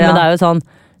muligheter. Ja. Men det jo sånn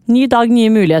ny dag, nye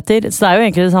muligheter. Så det jo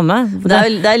egentlig det samme.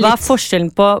 Hva forskjellen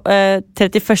på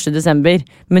 31. desember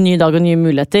med ny dag og nye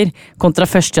muligheter kontra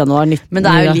 1. januar? Men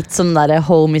det jo litt sånn der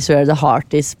home is where the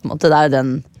heart is. På en måte. Det jo den.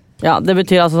 Ja, det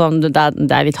betyr altså sånn,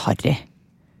 det litt harry.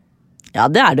 Ja,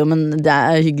 det det jo, men det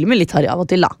hyggelig med litt harry av og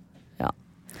til, da. Ja.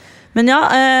 Men ja,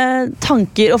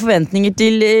 tanker og forventninger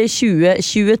til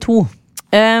 2022.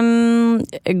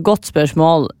 Godt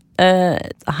spørsmål.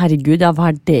 Herregud,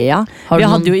 hva det, ja?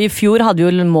 I fjor hadde vi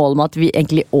jo mål om at vi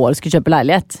egentlig i år skulle kjøpe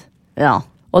leilighet. Ja.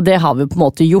 Og det har vi på en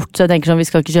måte gjort, så jeg tenker sånn, vi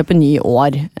skal ikke kjøpe ny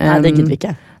år. Nei, det gidder vi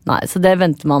ikke. Nei, så det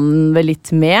venter man vel litt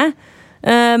med.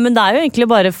 Men det jo egentlig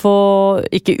bare få,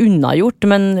 ikke unnagjort,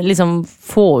 men liksom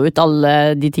få ut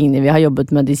alle de tingene vi har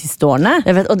jobbet med de siste årene.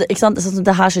 Jeg vet, og ikke sant?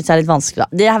 Det her synes jeg litt vanskelig.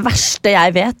 Det verste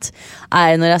jeg vet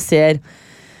når jeg ser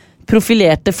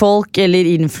profilerte folk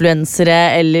eller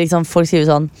influensere, eller liksom folk skriver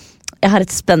sånn: jeg har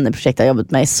et spennende prosjekt jeg har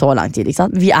jobbet med i så lang tid, ikke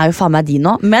sant? Vi jo faen meg de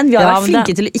nå, men vi har vært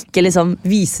flinke til å ikke liksom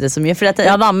vise det så mye.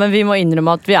 Ja da, men vi må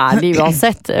innrømme at vi det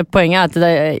uansett. Poenget at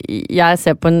jeg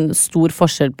ser på en stor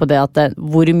forskjell på det at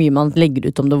hvor mye man legger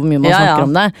ut om det, hvor mye man snakker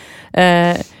om det.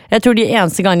 Jeg tror de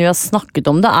eneste gangene vi har snakket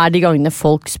om det de gangene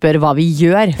folk spør hva vi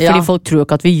gjør, fordi folk tror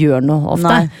ikke at vi gjør noe ofte.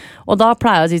 Nei. Og da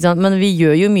pleier jeg å si sånn, men vi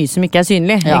gjør jo mye som ikke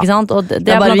synlig, ikke sant? Og det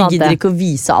bare vi gidder ikke å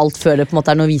vise alt før det på en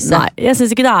måte noe å vise. Nei, jeg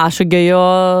synes ikke det så gøy å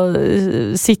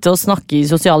sitte og snakke i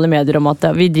sosiale medier om at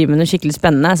vi driver med noe skikkelig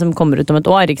spennende som kommer ut om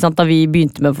et år, ikke sant? Da vi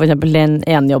begynte med for eksempel den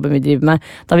ene jobben vi driver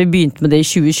med, da vi begynte med det i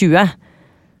 2020.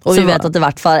 Og vi vet at det i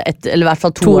hvert fall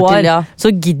 2 år til, ja. Så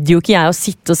gidder jo ikke jeg å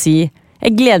sitte og si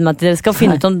jeg gleder meg til dere skal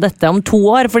finne ut om dette om 2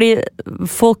 år, fordi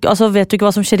folk vet jo ikke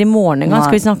hva som skjer i morgen engang.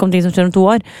 Skal vi snakke om ting som skjer om 2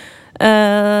 år?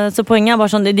 Så poenget bare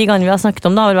sånn, de gangene vi har snakket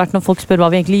om det har vært når folk spør hva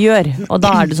vi egentlig gjør, og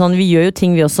da det sånn, vi gjør jo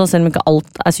ting vi også, selv om ikke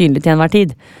alt synlig til enhver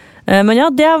tid. Men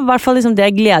ja, det i hvert fall liksom det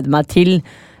jeg gleder meg til.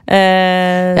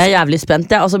 Jeg jævlig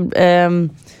spent, ja. Altså,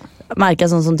 merker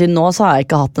jeg sånn til nå så har jeg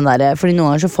ikke hatt den der, fordi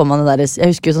noen ganger så får man det der,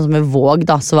 jeg husker jo sånn som med Våg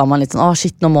da, så var man litt sånn,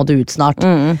 shit, nå må det ut snart.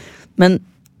 Men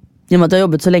i og med at jeg har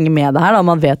jobbet så lenge med det her da,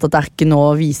 man vet at det ikke noe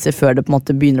å vise før det på en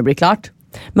måte begynner å bli klart.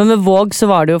 Men med Våg så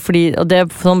var det jo fordi, og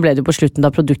sånn ble det jo på slutten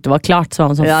da produktet var klart, så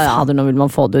var man sånn, fader, nå vil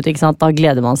man få det ut, ikke sant? Da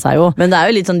gleder man seg jo. Men det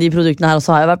jo litt sånn, de produktene her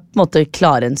også har jo vært på en måte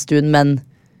klare en stund,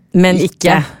 men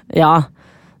ikke. Ja.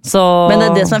 Så...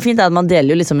 Men det som fint at man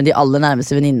deler jo liksom med de aller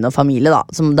nærmeste venninnene og familie da,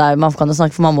 som man kan jo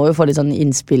snakke, for man må jo få litt sånn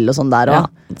innspill og sånn der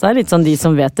også. Ja, det litt sånn de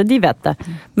som vet det, de vet det.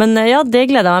 Men ja, det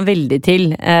gleder jeg meg veldig til,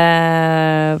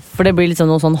 for det blir litt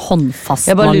sånn noe sånn håndfast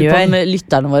man gjør. Jeg bare lurer på om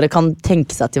lytterne våre kan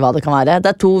tenke seg til hva det kan være.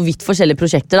 Det 2 vidt forskjellige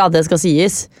prosjekter da, det skal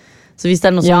sies. Så hvis det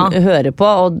noen som hører på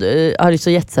og har lyst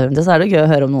til å gjette seg frem til, så det gøy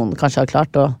å høre om noen kanskje har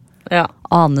klart å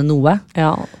ane noe.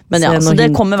 Ja. Men ja, så det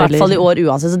kommer i hvert fall i år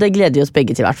uansett, så det gleder vi oss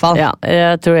begge til i hvert fall. Ja,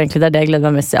 jeg tror egentlig det det jeg gleder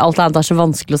meg mest til. Alt annet så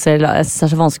vanskelig å se, jeg synes det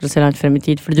så vanskelig å se langt frem i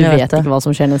tid, fordi du vet ikke hva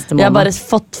som skjer neste måned. Jeg har bare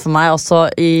fått for meg også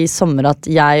i sommer at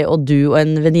jeg og du og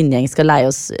en venninnegjeng skal leie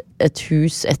oss et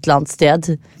hus et eller annet sted,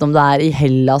 om det i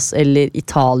Hellas eller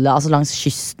Italia, altså langs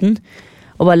kysten,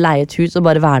 og bare leie et hus og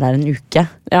bare være der en uke.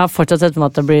 Jeg har fortsatt sett med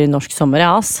at det blir norsk sommer,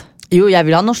 ja, ass. Jo, jeg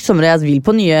vil ha norsk sommer, jeg vil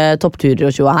på nye toppturer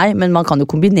og tjoa hei, men man kan jo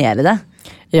kombinere det.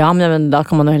 Ja, men da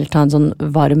kan man jo heller ta en sånn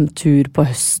varm tur på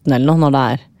høsten eller noe når det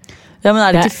Ja, men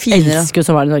det ikke finere? Jeg elsker jo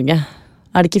sommer i Norge.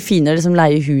 Det ikke finere liksom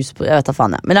leie hus på, jeg vet da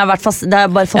faen jeg. Men jeg har vært fast, det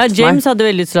har bare fått for meg. James hadde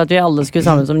veldig lyst til at vi alle skulle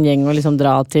sammen som gjeng og liksom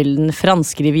dra til den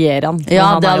franske rivieraen. Ja,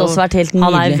 det hadde også vært helt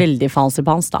nydelig. Han veldig fancy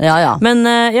på hans da. Ja. Men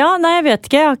ja, nei, jeg vet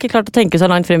ikke, jeg har ikke klart å tenke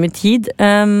så langt frem i tid.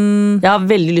 Jeg har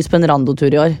veldig lyst på en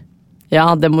randotur i år. Ja,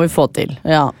 det må vi få til.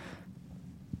 Ja.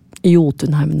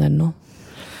 Jotunheimen eller noe.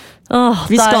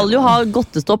 Vi skal jo ha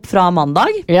godtestopp fra mandag,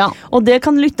 og det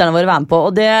kan lytterne våre være med på.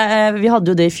 Og vi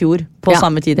hadde jo det i fjor på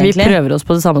samme tid egentlig. Vi prøver oss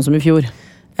på det samme som i fjor.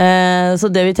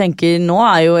 Så det vi tenker nå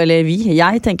jo, eller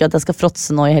jeg tenker at jeg skal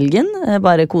fråtse nå i helgen.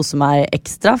 Bare kose meg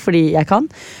ekstra, fordi jeg kan.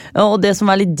 Og det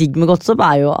som litt digg med godtestopp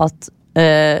jo at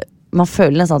man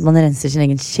føler nesten at man renser sin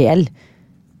egen sjel.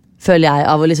 føler jeg,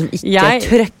 av å liksom ikke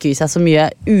trøkke i seg så mye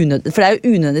unødvendig. For det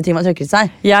jo unødvendige ting man trøkker i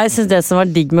seg. Jeg synes det som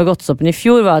var digg med godtestoppen i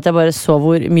fjor, var at jeg bare så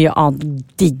hvor mye annet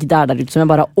digg det der ute som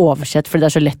jeg bare har oversett, fordi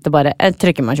det så lett å bare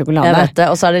trykke meg en sjokolade. Jeg vet det,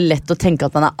 og så det lett å tenke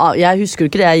at man jeg husker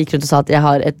ikke det, jeg gikk rundt og sa at jeg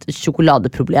har et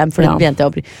sjokoladeproblem, for det mente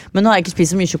jeg men nå har jeg ikke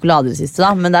spist så mye sjokolade i det siste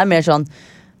da, men det mer sånn,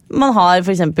 man har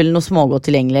for eksempel noe smågodt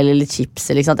tilgjengelig, eller litt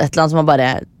chips, eller et eller annet som man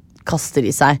bare kaster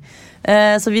i seg.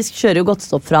 Så vi kjører jo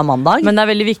godtstopp fra mandag. Men det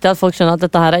veldig viktig at folk skjønner at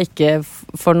dette her ikke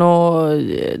for noe.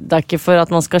 Det ikke for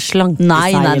at man skal slanke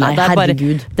seg. Nei,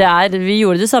 herregud. Vi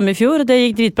gjorde det samme i fjor, og det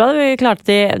gikk dritbra. Vi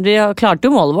klarte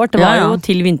jo målet vårt. Det var jo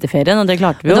til vinterferien, og det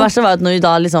klarte vi jo. Men det verste var at når vi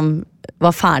da liksom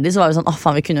var ferdig, så var vi sånn,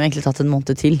 faen, vi kunne jo egentlig tatt en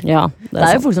måned til. Ja, det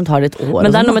jo folk som tar det et år.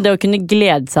 Men det noe med det å kunne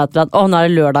glede seg til at nå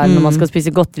det lørdag når man skal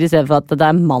spise godteri, i stedet for at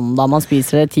det mandag man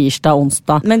spiser det, tirsdag,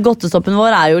 onsdag. Men godtestoppen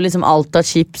vår jo liksom alt av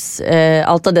chips,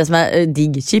 alt av det som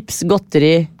digg. Chips,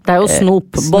 godteri. Det jo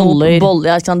snop,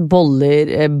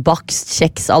 boller, bakst,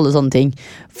 kjeks, alle sånne ting.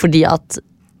 Fordi at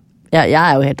jeg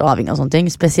jo helt avhengig av sånne ting.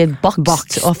 Spesielt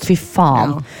bakst. Å, fy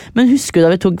faen. Ja. Men husker du da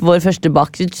vi tok vår første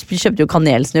bakst? Vi kjøpte jo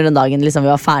kanelsnurr den dagen liksom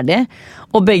vi var ferdig.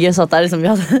 Og begge satt der liksom,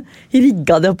 vi hadde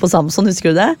rigget det opp på Samson,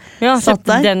 husker du det? Ja, satt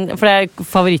der. For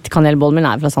favorittkanelbollen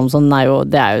min fra Samson, det jo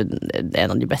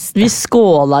en av de beste. Vi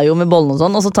skåla jo med bollen og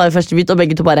sånn, og så tar vi første bit, og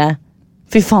begge to bare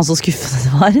fy faen så skuffende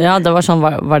det var. Ja, det var sånn,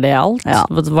 var det alt? Ja.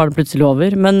 Var det plutselig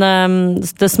over? Men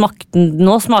nå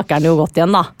smaker den jo godt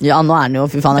igjen da. Ja, nå den jo,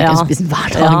 fy faen, jeg kan spise den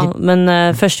hver dag. Ja, men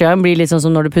første gang blir litt sånn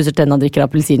som når du pusser tennene og drikker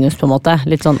appelsinjuice på en måte.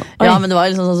 Litt sånn, ja, men det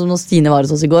var litt sånn som når Stine var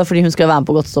hos oss i går, fordi hun skal være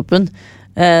med på godtestoppen.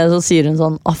 Så sier hun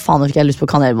sånn, faen, nå fikk jeg lyst på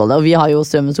kanelbolle. Og vi har jo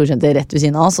Strømmen Storsenter rett ved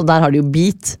siden av oss, og der har de jo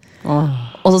Beat.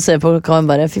 Og så ser vi på klokka og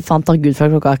bare, fy faen, takk Gud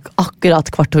for klokka akkurat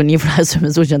 8:15, for det jo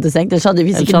Strømmen Storsenter stengt. Ellers hadde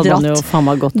vi sikkert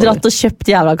dratt og kjøpt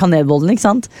de jævla kanelbollen, ikke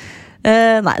sant?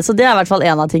 Nei, så det i hvert fall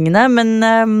en av tingene. Men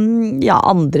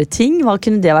andre ting, hva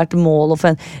kunne det vært mål og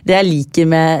det jeg liker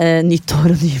med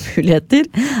nyttår og nye muligheter,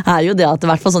 jo det at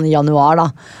i hvert fall sånn i januar da,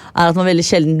 at man veldig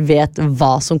sjelden vet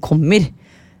hva som kommer.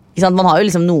 Man har jo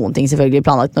liksom noen ting selvfølgelig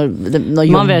planlagt når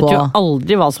jobb. Man vet jo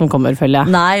aldri hva som kommer, føler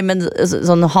jeg. Nei, men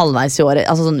sånn halvveis i året,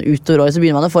 altså sånn utover året, så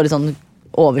begynner man å få litt sånn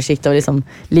oversikt over liksom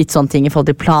litt sånne ting i forhold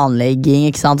til planlegging,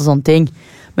 ikke sant, og sånne ting.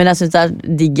 Men jeg synes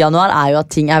det digg januar jo at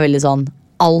ting veldig sånn,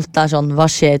 alt sånn, hva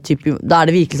skjer typ, da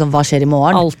det virkelig sånn, hva skjer i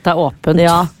morgen? Alt åpent.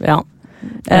 Ja.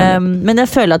 Men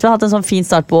jeg føler at vi har hatt en sånn fin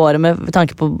start på året med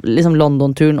tanke på liksom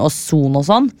London-turen og Son og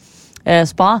sånn.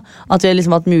 Spa, at vi har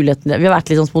liksom hatt muligheten. Vi har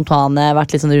vært litt sånn spontane,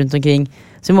 vært litt sånn rundt omkring.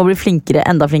 Så vi må bli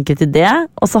enda flinkere til det.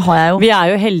 Og så har jeg jo vi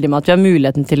jo heldige med at vi har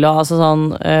muligheten til å altså sånn,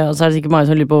 og så det sikkert mange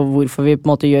som lurer på hvorfor vi på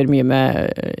en måte gjør mye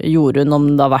med Jorunn, om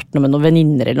det har vært noe med noen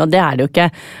venninner eller noe. Det det jo ikke.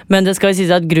 Men det skal jo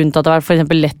sies at grunnen til at det har vært for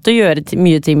eksempel lett å gjøre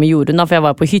mye ting med Jorunn, da, for jeg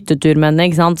var på hyttetur med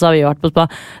henne, ikke sant? Så har vi vært på spa.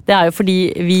 Det jo fordi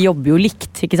vi jobber jo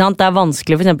likt, ikke sant? Det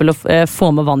vanskelig for eksempel å få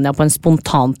med Vanja på en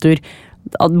spontantur,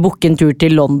 at booke en tur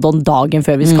til London dagen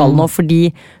før vi skal nå,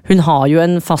 fordi hun har jo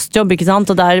en fast jobb, ikke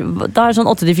sant? Og det sånn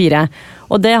 8-4,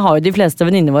 og det har jo de fleste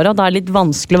venninner våre, og det litt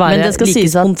vanskelig å være like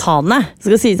spontane. Det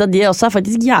skal sies at de også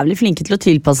faktisk jævlig flinke til å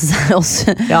tilpasse seg oss.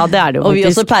 Ja, det det jo faktisk. Og vi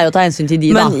også pleier å ta hensyn til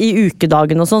de da. Men i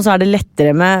ukedagen og sånn, så det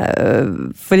lettere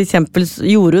med for eksempel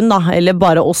Jorunn da, eller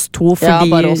bare oss to,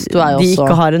 fordi oss to de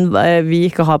ikke har vi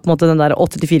ikke har på en måte den der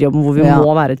 8-4-jobben hvor vi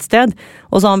må være et sted,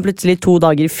 og så har man plutselig 2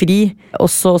 dager fri,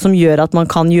 også, som gjør at man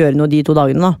kan gjøre noe de 2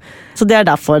 dagene da. Så det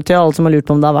derfor til alle som har lurt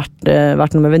på om det har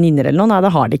vært noe med venninner eller noe. Nei,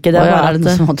 det har det ikke. Det er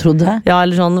det som har trodd det? Ja,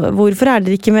 eller sånn, hvorfor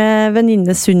dere ikke med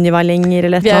venninne Sunniva lenger,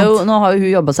 eller et eller annet? Nå har jo hun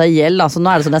jobbet seg ihjel, da, så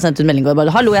nå det sånn jeg sendte ut melding og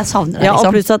bare, hallo, jeg savner deg, liksom.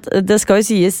 Ja, og pluss at det skal jo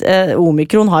sies,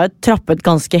 Omikron har jo trappet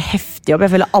ganske heftig opp,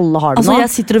 jeg føler alle har det nå. Altså,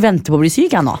 jeg sitter og venter på å bli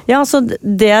syk, jeg nå. Ja, så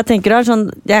det jeg tenker sånn,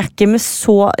 jeg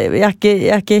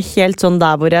er ikke helt sånn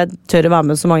der hvor jeg tør å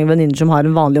være med så mange venninner som har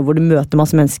en vanlig, hvor du møter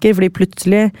masse mennesker, fordi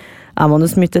plutselig man jo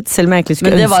smittet, selv om jeg egentlig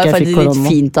skulle ønske jeg fikk korona. Men det var jo faktisk litt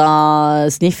fint av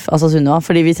Sniff, altså Sunniva,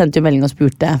 fordi vi sendte jo melding og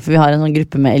spurte, for vi har en sånn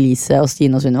gruppe med Elise og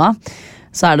Stine og Sunniva,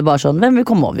 så det bare sånn, hvem vil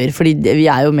komme over? Fordi vi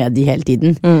jo med de hele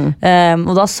tiden.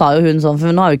 Og da sa jo hun sånn,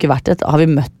 for nå har jo ikke vært har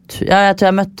vi møtt, jeg tror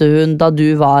jeg møtte hun da du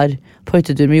var på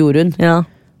hyttetur med Jorunn,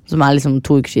 som liksom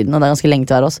 2 uker siden, og det ganske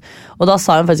lenge til å være oss. Og da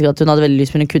sa hun faktisk at hun hadde veldig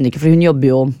lyst, men hun kunne ikke, for hun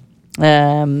jobber jo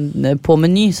på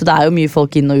Meny, så det jo mye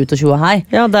folk inn og ut og tjo og hei.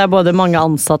 Ja, det både mange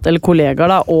ansatte eller kollegaer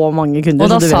da, og mange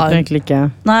kunder, og så du vet hun egentlig ikke.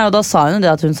 Nei, og da sa hun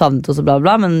det at hun savnet oss og bla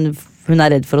bla, men hun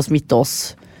redd for å smitte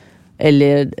oss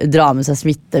eller dra med seg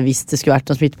smitte hvis det skulle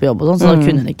vært noe smitte på jobb og sånn, så da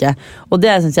kunne hun ikke. Og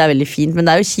det synes jeg veldig fint, men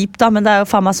det jo kjipt da, men det jo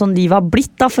faen meg sånn livet har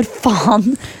blitt da, for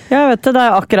faen. Jeg vet det, det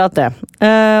jo akkurat det.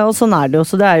 Og sånn det jo,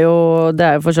 så det er jo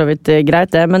for så vidt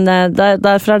greit det, men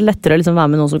derfor det lettere å liksom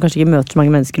være med noen som kanskje ikke møter så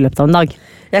mange mennesker i løpet av en dag.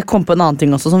 Jeg kom på en annen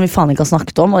ting også som vi faen ikke har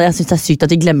snakket om, og jeg synes det sykt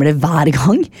at vi glemmer det hver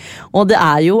gang. Og det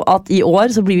jo at i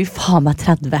år så blir vi faen meg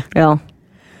 30. Ja.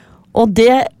 Og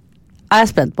det jeg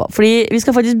spent på, fordi vi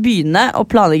skal faktisk begynne å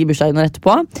planlegge bursdagen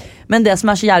etterpå, men det som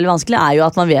så jævlig vanskelig jo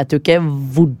at man vet jo ikke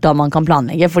hvordan man kan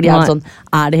planlegge, fordi sånn,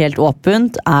 det helt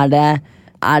åpent,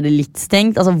 det litt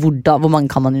stengt, altså hvor mange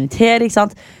kan man invitere, ikke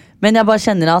sant? Men jeg bare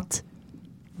kjenner at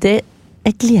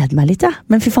jeg gleder meg litt,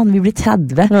 men fy faen, vi blir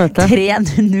 30,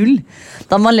 3-0,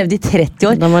 da man levde i 30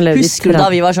 år. Husker du da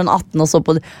vi var sånn 18 og så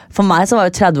på det? For meg så var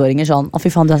jo 30-åringer sånn,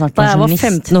 fy faen, du snart pensjonist. Da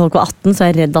jeg var 15 og folk var 18, så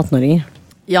jeg redd 18-åringer.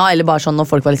 Ja, eller bare sånn når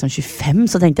folk var liksom 25,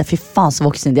 så tenkte jeg, fy faen så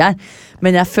voksne de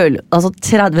Men jeg føler, altså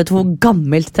 30, vet du hvor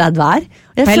gammelt 30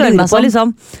 Jeg føler meg sånn,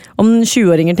 liksom, om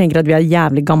 20-åringer tenker at vi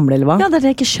jævlig gamle, eller hva? Ja, det det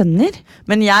jeg ikke skjønner.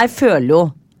 Men jeg føler jo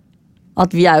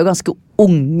at vi jo ganske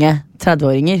unge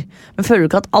 30-åringer. Men føler du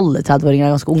ikke at alle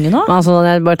 30-åringer ganske unge nå? Men altså,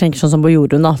 jeg bare tenker sånn som på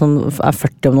Jorunn da, som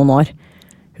 40 om noen år.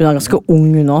 Hun ganske ung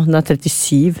nå, hun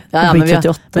 37. Ja, men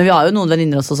vi har jo noen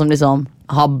venninner også som liksom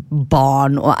har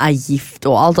barn og gift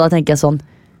og alt, og da tenker jeg sånn,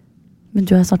 men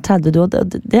du snart 30, det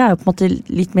jo på en måte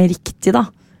litt mer riktig da.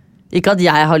 Ikke at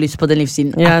jeg har lyst på den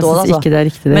livsstilen ett år, altså. Ikke det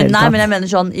riktig, det men, nei, men jeg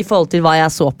mener sånn, i forhold til hva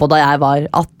jeg så på da jeg var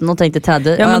 18 og tenkte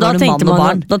 30, ja, men da tenkte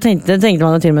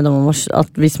man jo til og med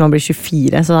at hvis man blir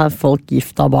 24, så folk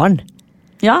gift av barn.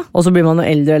 Ja. Og så blir man jo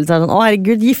eldre og sånn, å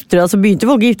herregud, gifter du? Og så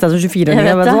begynte folk å gifte seg som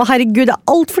 24-åringer. Å herregud, det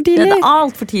alt for tidlig. Ja, det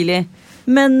alt for tidlig.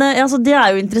 Men altså, det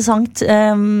jo interessant.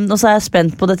 Og så jeg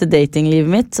spent på dette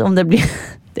datinglivet mitt. Om det blir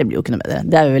det blir jo ikke noe bedre.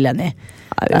 Det vi vel enige i.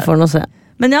 Nei, vi får nå se.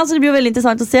 Men ja, så det blir jo veldig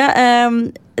interessant å se.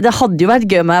 Det hadde jo vært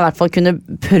gøy om jeg i hvert fall kunne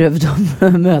prøvd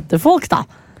å møte folk, da.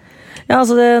 Ja,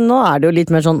 altså nå det jo litt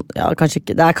mer sånn ja, kanskje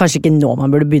ikke, det kanskje ikke nå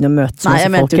man burde begynne å møte folk. Nei,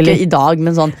 jeg mente jo ikke i dag,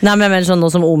 men sånn. Nei, men jeg mener sånn nå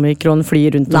som Omikron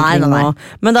flyr rundt omkring. Nei.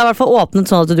 Men det i hvert fall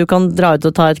åpnet sånn at du kan dra ut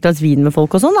og ta et glass vin med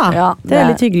folk og sånn da. Ja, det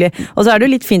litt hyggelig. Og så det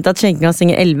jo litt fint at skjenkinga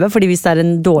stenger 11, fordi hvis det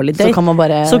en dårlig date, så kan man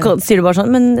bare sier du bare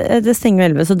sånn, men det stenger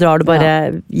 11, så drar du bare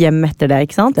hjem etter det,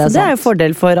 ikke sant? Så det jo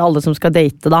fordel for alle som skal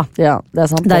date da. Ja,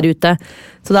 det sant. Der ute.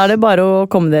 Så da det bare å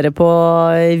komme dere på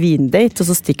vindate,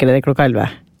 og så stikker dere klokka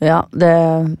 11. Ja,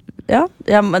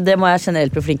 det må jeg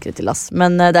generelt bli flinkere til, ass.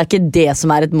 Men det ikke det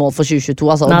som et mål for 2022,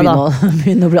 altså, å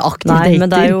begynne å bli aktiv dater. Men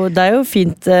det jo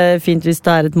fint hvis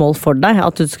det et mål for deg,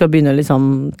 at du skal begynne å liksom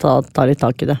ta litt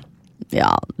tak i det.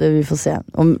 Ja, vi får se.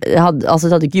 Jeg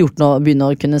hadde ikke gjort noe å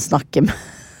begynne å kunne snakke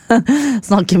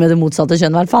med det motsatte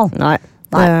kjønn, i hvert fall. Nei.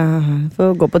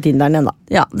 Får gå på Tinderen igjen da.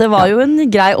 Ja, det var jo en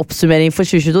grei oppsummering for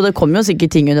 2022. Det kom jo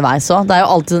sikkert ting underveis også. Det jo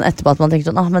alltid sånn etterpå at man tenker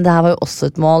sånn, men det her var jo også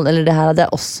et mål, eller det her hadde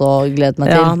jeg også gledet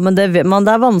meg til. Ja, men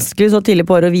det vanskelig så tidlig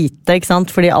på året å vite, ikke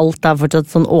sant? Fordi alt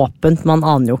fortsatt sånn åpent, man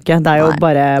aner jo ikke. Det jo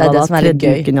bare, det det som litt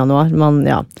gøy. 3. uken januar,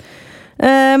 ja.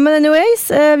 Men anyways,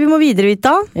 vi må videre vite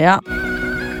da. Ja.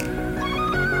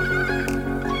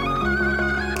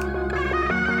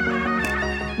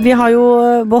 Vi har jo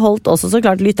beholdt også så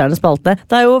klart lytternes spalte.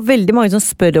 Det jo veldig mange som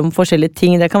spør om forskjellige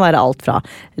ting. Det kan være alt fra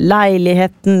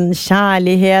leiligheten,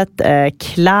 kjærlighet,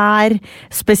 klær,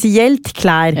 spesielt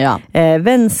klær,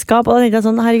 vennskap. Og da tenkte jeg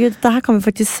sånn, herregud, det her kan vi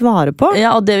faktisk svare på.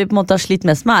 Ja, og det vi på en måte har slitt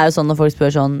mest med jo sånn når folk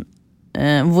spør sånn,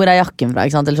 hvor jakken fra,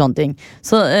 ikke sant, eller sånne ting.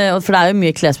 Så, for det jo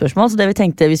mye klesspørsmål, så det vi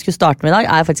tenkte vi skulle starte med i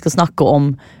dag faktisk å snakke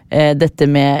om dette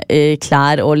med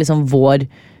klær og liksom vår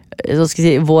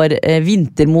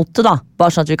vintermote da.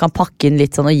 Bare sånn at vi kan pakke inn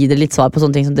litt sånn og gi dere litt svar på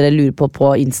sånne ting som dere lurer på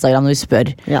Instagram når vi spør.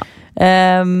 Ja.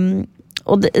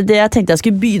 Og det jeg tenkte jeg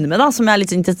skulle begynne med da, som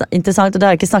litt interessant, og det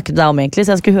har jeg ikke snakket med deg om egentlig,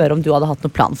 så jeg skulle høre om du hadde hatt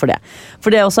noen plan for det.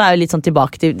 For det også jo litt sånn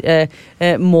tilbake til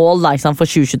mål da, ikke sant,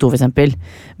 for 2022 for eksempel.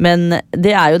 Men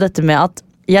det jo dette med at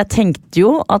jeg tenkte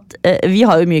jo at vi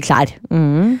har jo mye klær.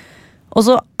 Og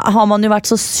så har man jo vært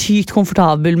så sykt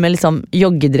komfortabel med liksom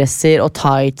joggedresser og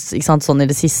tights, ikke sant, sånn i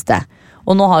det siste.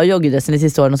 Og nå har jo joggedressen de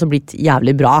siste årene også blitt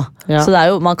jævlig bra. Ja. Så det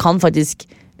jo, man kan faktisk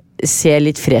se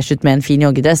litt fresh ut med en fin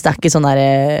joggedress. Det ikke sånn der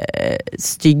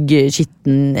stygg,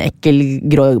 skitten, ekkel,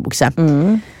 grå joggebukse.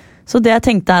 Så det jeg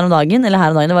tenkte her om dagen,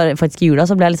 det var faktisk i jula,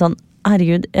 så ble jeg litt sånn,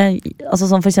 herregud, altså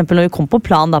sånn for eksempel når vi kom på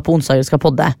plan da på onsdag og skal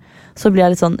podde, så blir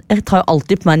jeg litt sånn, jeg tar jo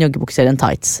alltid på meg en joggebukse eller en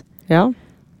tights. Ja.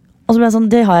 Og så ble jeg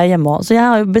sånn, det har jeg hjemme også. Så jeg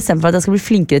har jo bestemt for at jeg skal bli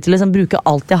flinkere til å liksom bruke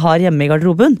alt jeg har hjemme i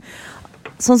garderoben.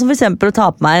 Sånn som for eksempel å ta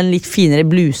på meg en litt finere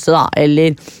bluse da,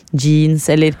 eller jeans,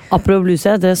 eller... Apropos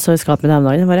bluse, det så i skapet med deg om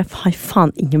dagen. Jeg bare,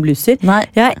 faen, ingen bluser. Nei.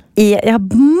 Jeg har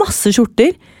masse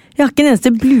skjorter. Jeg har ikke en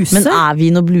eneste bluse. Men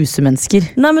vi noen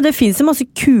blusemennesker? Nei, men det finnes jo masse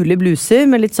kule bluser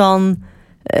med litt sånn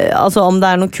Altså om det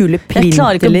noen kule print. Jeg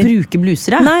klarer ikke å bruke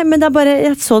bluser, jeg. Nei, men det bare,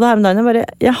 jeg så det her om dagen.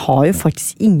 Jeg har jo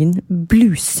faktisk ingen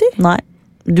bluser. Nei,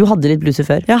 du hadde litt bluser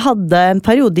før. Jeg hadde en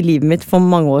periode i livet mitt for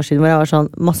mange år siden hvor jeg var sånn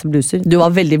masse bluser. Du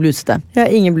var veldig blusete. Jeg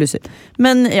har ingen bluser.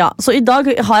 Men ja, så i dag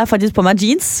har jeg faktisk på meg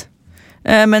jeans.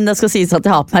 Men det skal sies at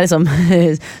jeg har på meg liksom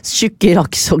tjukke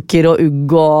rakksokker og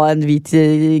ugg og en hvit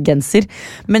genser.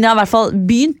 Men jeg har i hvert fall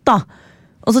begynt da.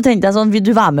 Og så tenkte jeg sånn, vil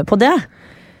du være med på det?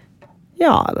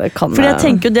 Ja, det kan jeg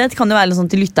tenker jo, det kan jo være litt sånn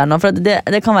til lytterne, for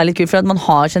det kan være litt kult, for at man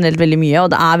har generelt veldig mye,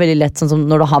 og det veldig lett sånn som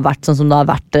når det har vært sånn som det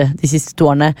har vært de siste 2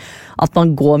 årene, at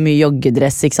man går mye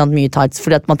joggedress, ikke sant, mye tights,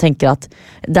 fordi at man tenker at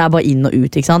det bare inn og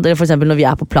ut, ikke sant, eller for eksempel når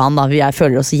vi på plan da, vi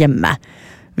føler oss hjemme,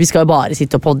 vi skal jo bare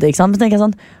sitte og podde, ikke sant, men så tenker jeg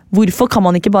sånn, hvorfor kan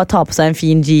man ikke bare ta på seg en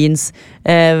fin jeans,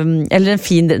 eller en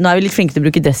fin, nå vi litt flinke til å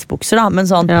bruke dressbukser da, men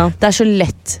sånn, det så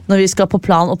lett når vi skal på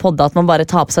plan og podde at man bare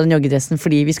tar på seg den joggedressen,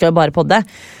 fordi vi skal jo bare podde,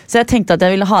 så jeg tenkte at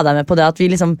jeg ville ha deg med på det, at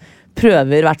vi liksom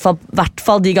prøver, hvert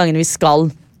fall de gangene vi skal,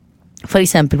 for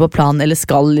eksempel på plan, eller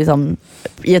skal liksom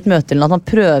i et møte, eller at man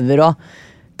prøver å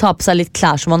ta på seg litt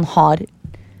klær som man har,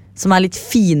 som litt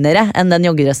finere enn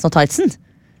den joggedressen og tightsen.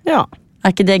 Ja.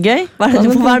 Ikke det gøy? Hva det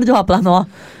du har på deg nå?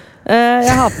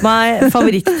 Jeg har på meg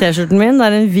favoritt-t-skjorten min. Det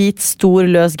en hvit, stor,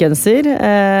 løs genser.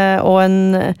 Og en...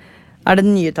 det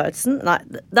den nye tightsen? Nei,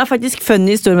 det faktisk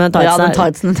funny historie med den tightsen. Ja, den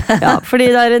tightsen. Ja,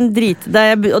 fordi det en drit...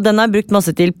 og den har jeg brukt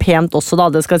masse til pent også, da.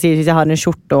 Det skal sies, hvis jeg har en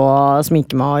skjorte og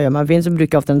sminker meg og gjør meg fin, så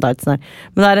bruker jeg ofte den tightsen her.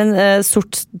 Men det en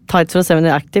sort tights fra 7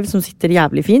 Active som sitter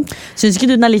jævlig fint. Syns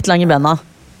ikke du den litt lang i bena?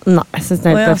 Nei, jeg synes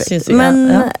den helt perfekt. Men,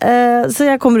 så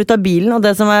jeg kommer ut av bilen, og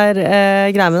det som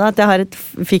greia med det, at jeg har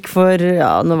fikk for,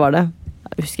 nå var det,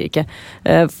 jeg husker ikke,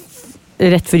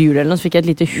 rett før jul eller noe, så fikk jeg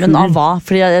et lite hull. Men av hva?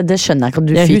 Fordi det skjønner jeg ikke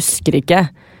at du fikk. Jeg husker ikke.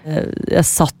 Jeg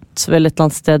satt vel et eller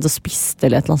annet sted og spiste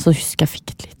eller et eller annet, så husker jeg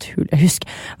fikk et lite hull. I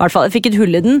hvert fall, jeg fikk et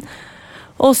hull i den,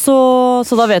 og så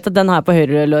da vet jeg at den her på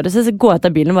høyre låret, så går jeg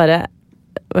ut av bilen og bare...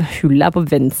 Hullet på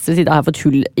venstre side. Jeg har fått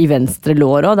hull i venstre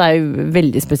lår også. Det jo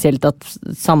veldig spesielt at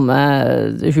samme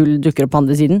hull dukker opp på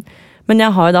andre siden. Men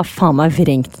jeg har jo da faen meg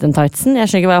vrengt den tightsen. Jeg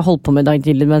skjønner ikke hva jeg holdt på med i dag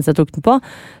tidlig mens jeg tok den på.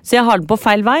 Så jeg har den på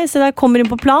feil vei. Så jeg kommer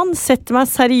inn på plan, setter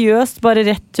meg seriøst bare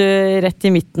rett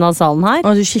i midten av salen her.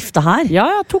 Og du skiftet her? Ja,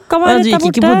 jeg tok av meg rett der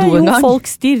borte. Jo,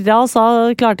 folk stirret og sa,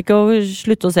 klarte ikke å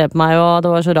slutte å se på meg, og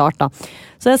det var så rart da.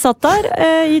 Så jeg satt der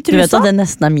i trusa. Du vet at det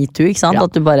nesten MeToo, ikke sant? Ja.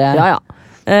 At du bare... Ja.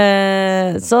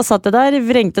 Så satt jeg der,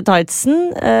 vrengte tightsen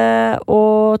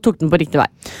og tok den på riktig vei.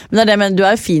 Men du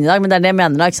jo fin i dag, men det det jeg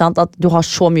mener da, ikke sant? At du har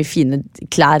så mye fine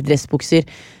klær, dressbukser.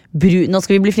 Nå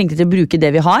skal vi bli flinke til å bruke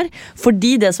det vi har.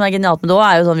 Fordi det som genialt med det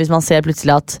også, jo sånn hvis man ser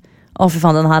plutselig at å for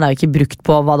faen, den her jo ikke brukt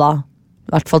på hva da?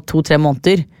 I hvert fall 2-3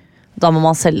 måneder. Da må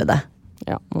man selge det.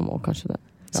 Ja, man må kanskje det.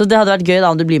 Ja. Så det hadde vært gøy da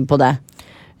om du blir med på det.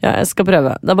 Ja, jeg skal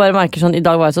prøve. Det bare merker sånn, i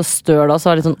dag var jeg så støl da,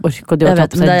 så var det litt sånn ork og de å ta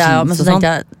på seg jeans og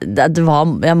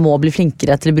sånn. Jeg må bli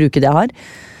flinkere til å bruke det jeg har.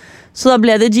 Så da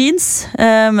ble det jeans,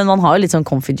 men man har jo litt sånn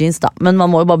comfy jeans da. Men man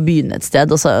må jo bare begynne et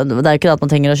sted, og så, det jo ikke det at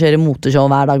man trenger å kjøre moteshow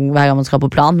hver gang man skal på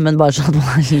plan, men bare sånn at man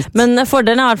er litt... Men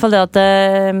fordelen i hvert fall det at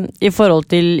i forhold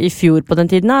til i fjor på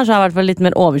den tiden her, så har jeg i hvert fall litt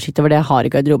mer oversikt over det jeg har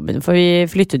i garderoben. For vi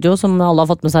flyttet jo, som alle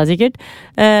har fått med seg sikkert,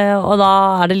 og da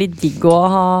det litt digg å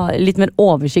ha litt mer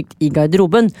oversikt i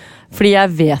garderoben. Fordi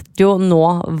jeg vet jo nå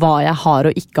hva jeg har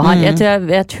og ikke har. Jeg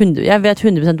vet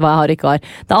 100% hva jeg har og ikke har.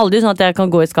 Det aldri sånn at jeg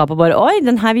kan gå i skapet og bare, oi,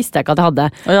 den her visste jeg ikke at jeg hadde.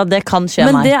 Ja, det kan skje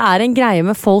meg. Men det en greie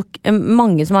med folk,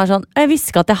 mange som sånn, jeg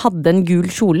visste ikke at jeg hadde en gul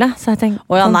kjole. Så jeg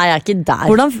tenker, nei, jeg ikke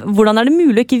der. Hvordan det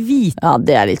mulig å ikke vite? Ja,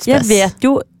 det litt spes. Jeg vet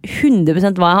jo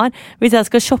 100% hva jeg har. Hvis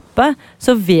jeg skal shoppe,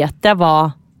 så vet jeg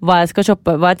hva jeg skal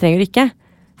shoppe, hva jeg trenger og ikke.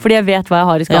 Fordi jeg vet hva jeg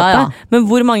har i skapet. Ja. Men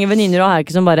hvor mange venninner har jeg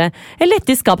ikke som bare jeg lette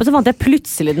i skapet, så fant jeg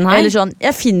plutselig den her. Eller sånn,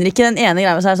 jeg finner ikke den ene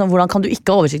greia, så sånn, hvordan kan du ikke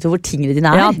ha oversikt over hvor tingene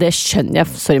dine Ja, det skjønner jeg.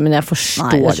 Sorry, men jeg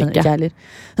forstår det ikke heller.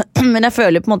 Men jeg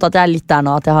føler på en måte at jeg litt der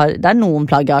nå, at det noen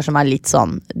plagg jeg har som litt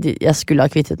sånn jeg skulle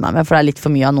ha kvittet meg med, for det litt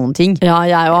for mye av noen ting. Ja,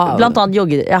 blant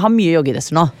annet jeg har mye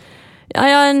joggedresser nå.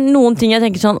 Ja, noen ting jeg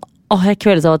tenker sånn, jeg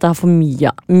kveles av at jeg har for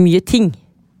mye ting.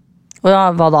 Og ja,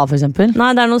 hva da for eksempel? Nei,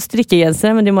 det noen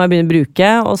strikkegensere, men de må jeg begynne å bruke.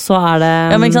 Og så det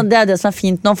ja, men ikke sant, det det som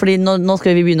fint nå, fordi nå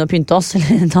skal vi begynne å pynte oss.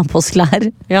 Eller ta på oss klær.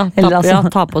 Ja,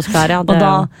 ta på oss klær, ja.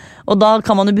 Og da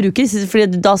kan man jo bruke,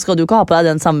 fordi da skal du ikke ha på deg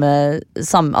den samme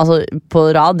altså på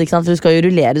rad, ikke sant? For du skal jo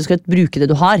rullere, du skal bruke det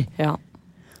du har. Ja.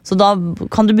 Så da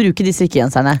kan du bruke de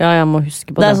strikkegenserne. Ja, jeg må huske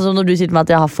på det. Det sånn som når du sier til meg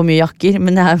at jeg har for mye jakker,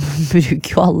 men jeg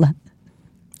bruker jo alle.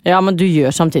 Ja, men du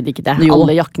gjør samtidig ikke det. Jo.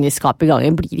 Alle jakkene i skapet i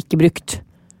gangen blir ikke brukt.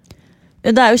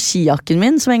 Det jo skijakken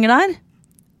min som henger der.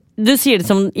 Du sier det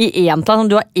som i én plan, som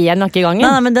du har én jakke i gangen.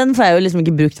 Nei, men den får jeg jo liksom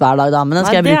ikke brukt hver dag da. Men den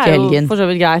skal jeg bruke i helgen. Det er jo for så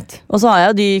vidt greit. Og så har jeg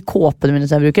jo de kåpene mine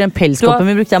som jeg bruker. Den pelskåpen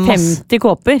min brukte jeg masse. 50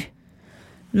 kåper.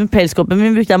 Den pelskåpen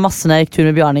min brukte jeg masse når jeg gikk tur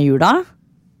med Bjarne i jula.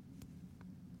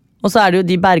 Og så er det jo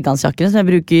de bergansjakkene som jeg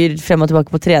bruker frem og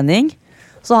tilbake på trening.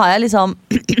 Så har jeg liksom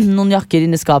noen jakker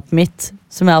inne i skapet mitt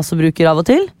som jeg også bruker av og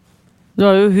til. Du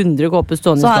har jo 100 kåper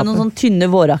stående i skapet. Så har jeg noen sånne tynne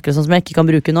vårjakker som jeg ikke kan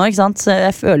bruke nå, ikke sant? Så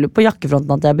jeg føler på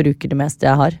jakkefronten at jeg bruker det meste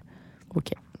jeg har.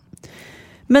 Ok.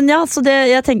 Men ja, så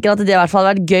jeg tenker at det i hvert fall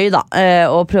har vært gøy da,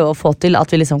 å prøve å få til at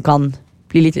vi liksom kan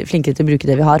bli litt flinkere til å bruke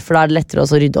det vi har, for da er det lettere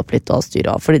også å rydde opp litt og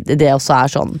styre, for det også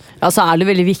er sånn. Ja, så er det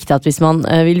veldig viktig at hvis man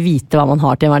vil vite hva man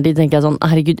har til enhver tid, tenker jeg sånn,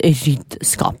 herregud, rydd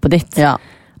skapet ditt. Ja.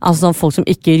 Altså sånn folk som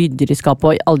ikke rydder i skapet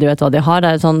og aldri vet hva de har, det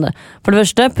er sånn, for det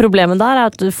første, problemet der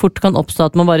er at det fort kan oppstå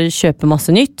at man bare kjøper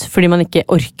masse nytt, fordi man ikke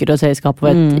orker å se i skapet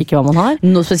og vet ikke hva man har.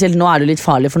 Spesielt nå er det jo litt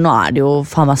farlig, for nå er det jo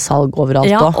faen meg salg overalt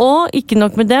ja, også. Og ikke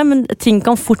nok med det, men ting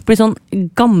kan fort bli sånn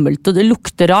gammelt, og det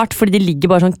lukter rart, fordi det ligger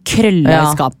bare sånn krøller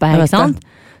i skapet, ikke sant?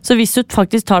 Så hvis du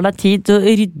faktisk tar deg tid til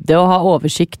å rydde og ha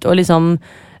oversikt, og liksom,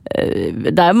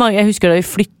 det er jo mange, jeg husker da vi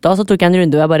flyttet, så tok jeg en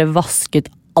runde hvor jeg bare vasket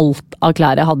alt av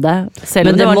klær jeg hadde. Selv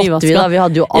men det var måtte vi da, vi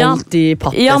hadde jo alt i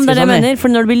pattesk. Ja, men det er det jeg mener,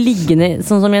 for når det blir liggende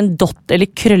sånn som i en dott eller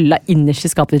krølla innerst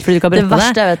i skapet ditt, fordi du ikke har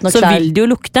brettet det, så vil det jo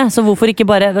lukte. Så hvorfor ikke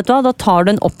bare, vet du hva, da tar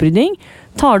du en opprydding,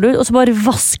 og så bare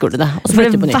vasker du det. Og så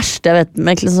for det verste jeg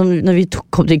vet, liksom, når vi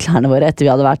kom til klærne våre etter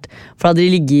vi hadde vært, for da hadde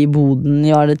de ligget i boden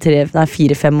i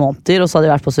 4-5 måneder, og så hadde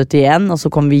de vært på 71, og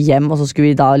så kom vi hjem, og så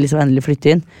skulle vi da liksom endelig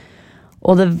flytte inn.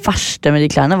 Og det verste med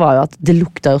de klærne var jo at det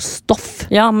lukta jo stoff.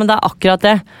 Ja, men det er akkurat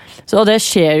det. Og det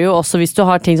skjer jo også hvis du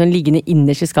har ting sånn liggende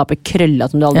innerst i skapet, krølla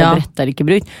som du aldri har brettet eller ikke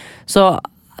brukt. Så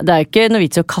det er jo ikke noe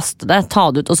vits å kaste det. Ta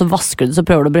det ut, og så vasker du det, så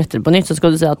prøver du å brette det på nytt. Så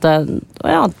skal du se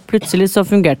at plutselig så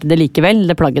fungerte det likevel,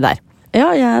 det plagget der. Ja,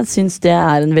 jeg synes det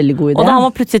er en veldig god idé. Og da har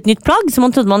man plutselig et nytt plagg som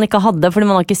man trodde man ikke hadde, fordi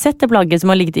man har ikke sett det plagget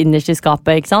som har ligget innerst i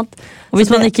skapet, ikke sant? Og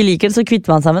hvis man ikke liker det, så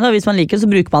kvitter man seg med det, og hvis man liker det,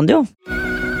 så bruker man det jo.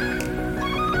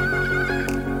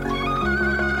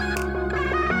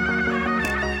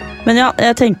 Men ja,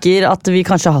 jeg tenker at vi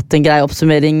kanskje har hatt en grei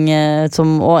oppsummering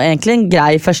og egentlig en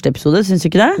grei første episode, synes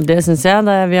du ikke det? Det synes jeg,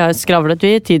 vi har skravlet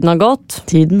tiden har gått.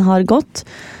 Tiden har gått,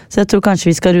 så jeg tror kanskje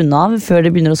vi skal runde av før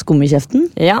det begynner å skumme i kjeften.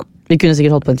 Ja. Vi kunne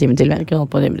sikkert holdt på en time til.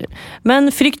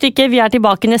 Men frykt ikke, vi er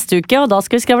tilbake neste uke, og da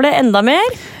skal vi skravle enda mer.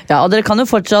 Ja, og dere kan jo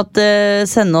fortsatt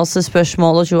sende oss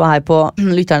spørsmål og tjo og hei på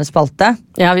lytternes spalte.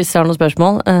 Ja, hvis dere har noen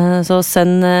spørsmål, så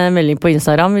send melding på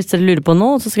Instagram hvis dere lurer på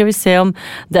noe, så skal vi se om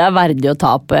det er verdig å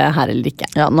ta opp her eller ikke.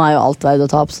 Ja, nå er jo alt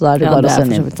verdig å ta opp, så da er det bare å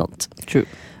sende inn. True.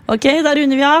 Ok, da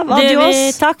runder vi av.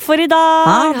 Adios. Takk for i dag.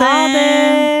 Ha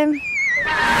det.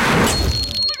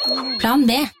 Plan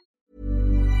B.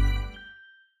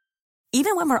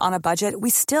 Even when we're on a budget, we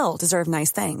still deserve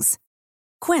nice things.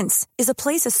 Quince is a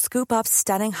place to scoop up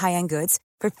stunning high-end goods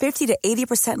for 50 to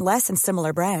 80% less than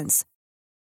similar brands.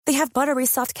 They have buttery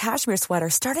soft cashmere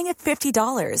sweaters starting at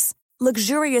 $50,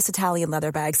 luxurious Italian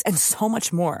leather bags, and so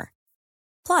much more.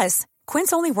 Plus,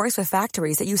 Quince only works with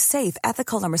factories that use safe,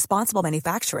 ethical, and responsible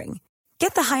manufacturing.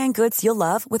 Get the high-end goods you'll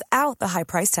love without the high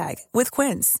price tag with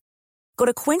Quince. Go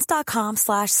to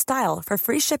quince.com/style for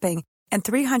free shipping and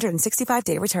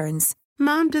 365-day returns.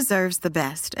 Mom deserves the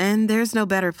best, and there's no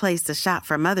better place to shop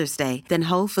for Mother's Day than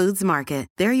Whole Foods Market.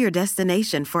 They're your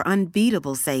destination for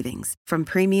unbeatable savings, from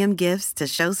premium gifts to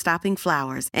show-stopping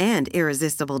flowers and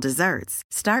irresistible desserts.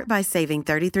 Start by saving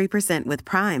 33% with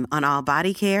Prime on all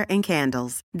body care and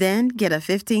candles. Then get a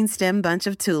 15-stem bunch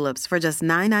of tulips for just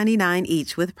 $9.99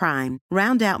 each with Prime.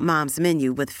 Round out Mom's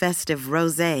menu with festive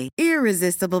rosé,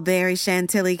 irresistible berry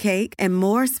chantilly cake, and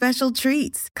more special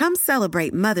treats. Come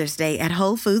celebrate Mother's Day at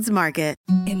Whole Foods Market.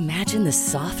 Imagine the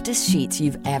softest sheets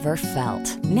you've ever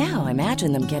felt. Now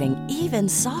imagine them getting even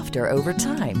softer over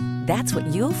time. That's what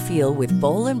you'll feel with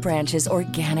Boll & Branch's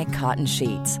organic cotton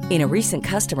sheets. In a recent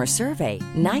customer survey,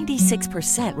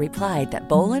 96% replied that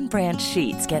Boll & Branch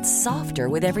sheets get softer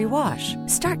with every wash.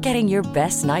 Start getting your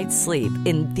best night's sleep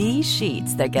in these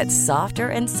sheets that get softer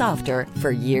and softer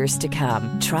for years to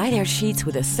come. Try their sheets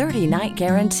with a 30-night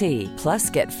guarantee. Plus,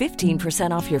 get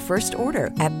 15% off your first order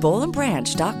at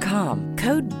bollandbranch.com.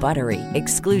 Code BUTTERY.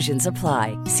 Exclusions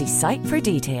apply. See site for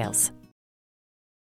details.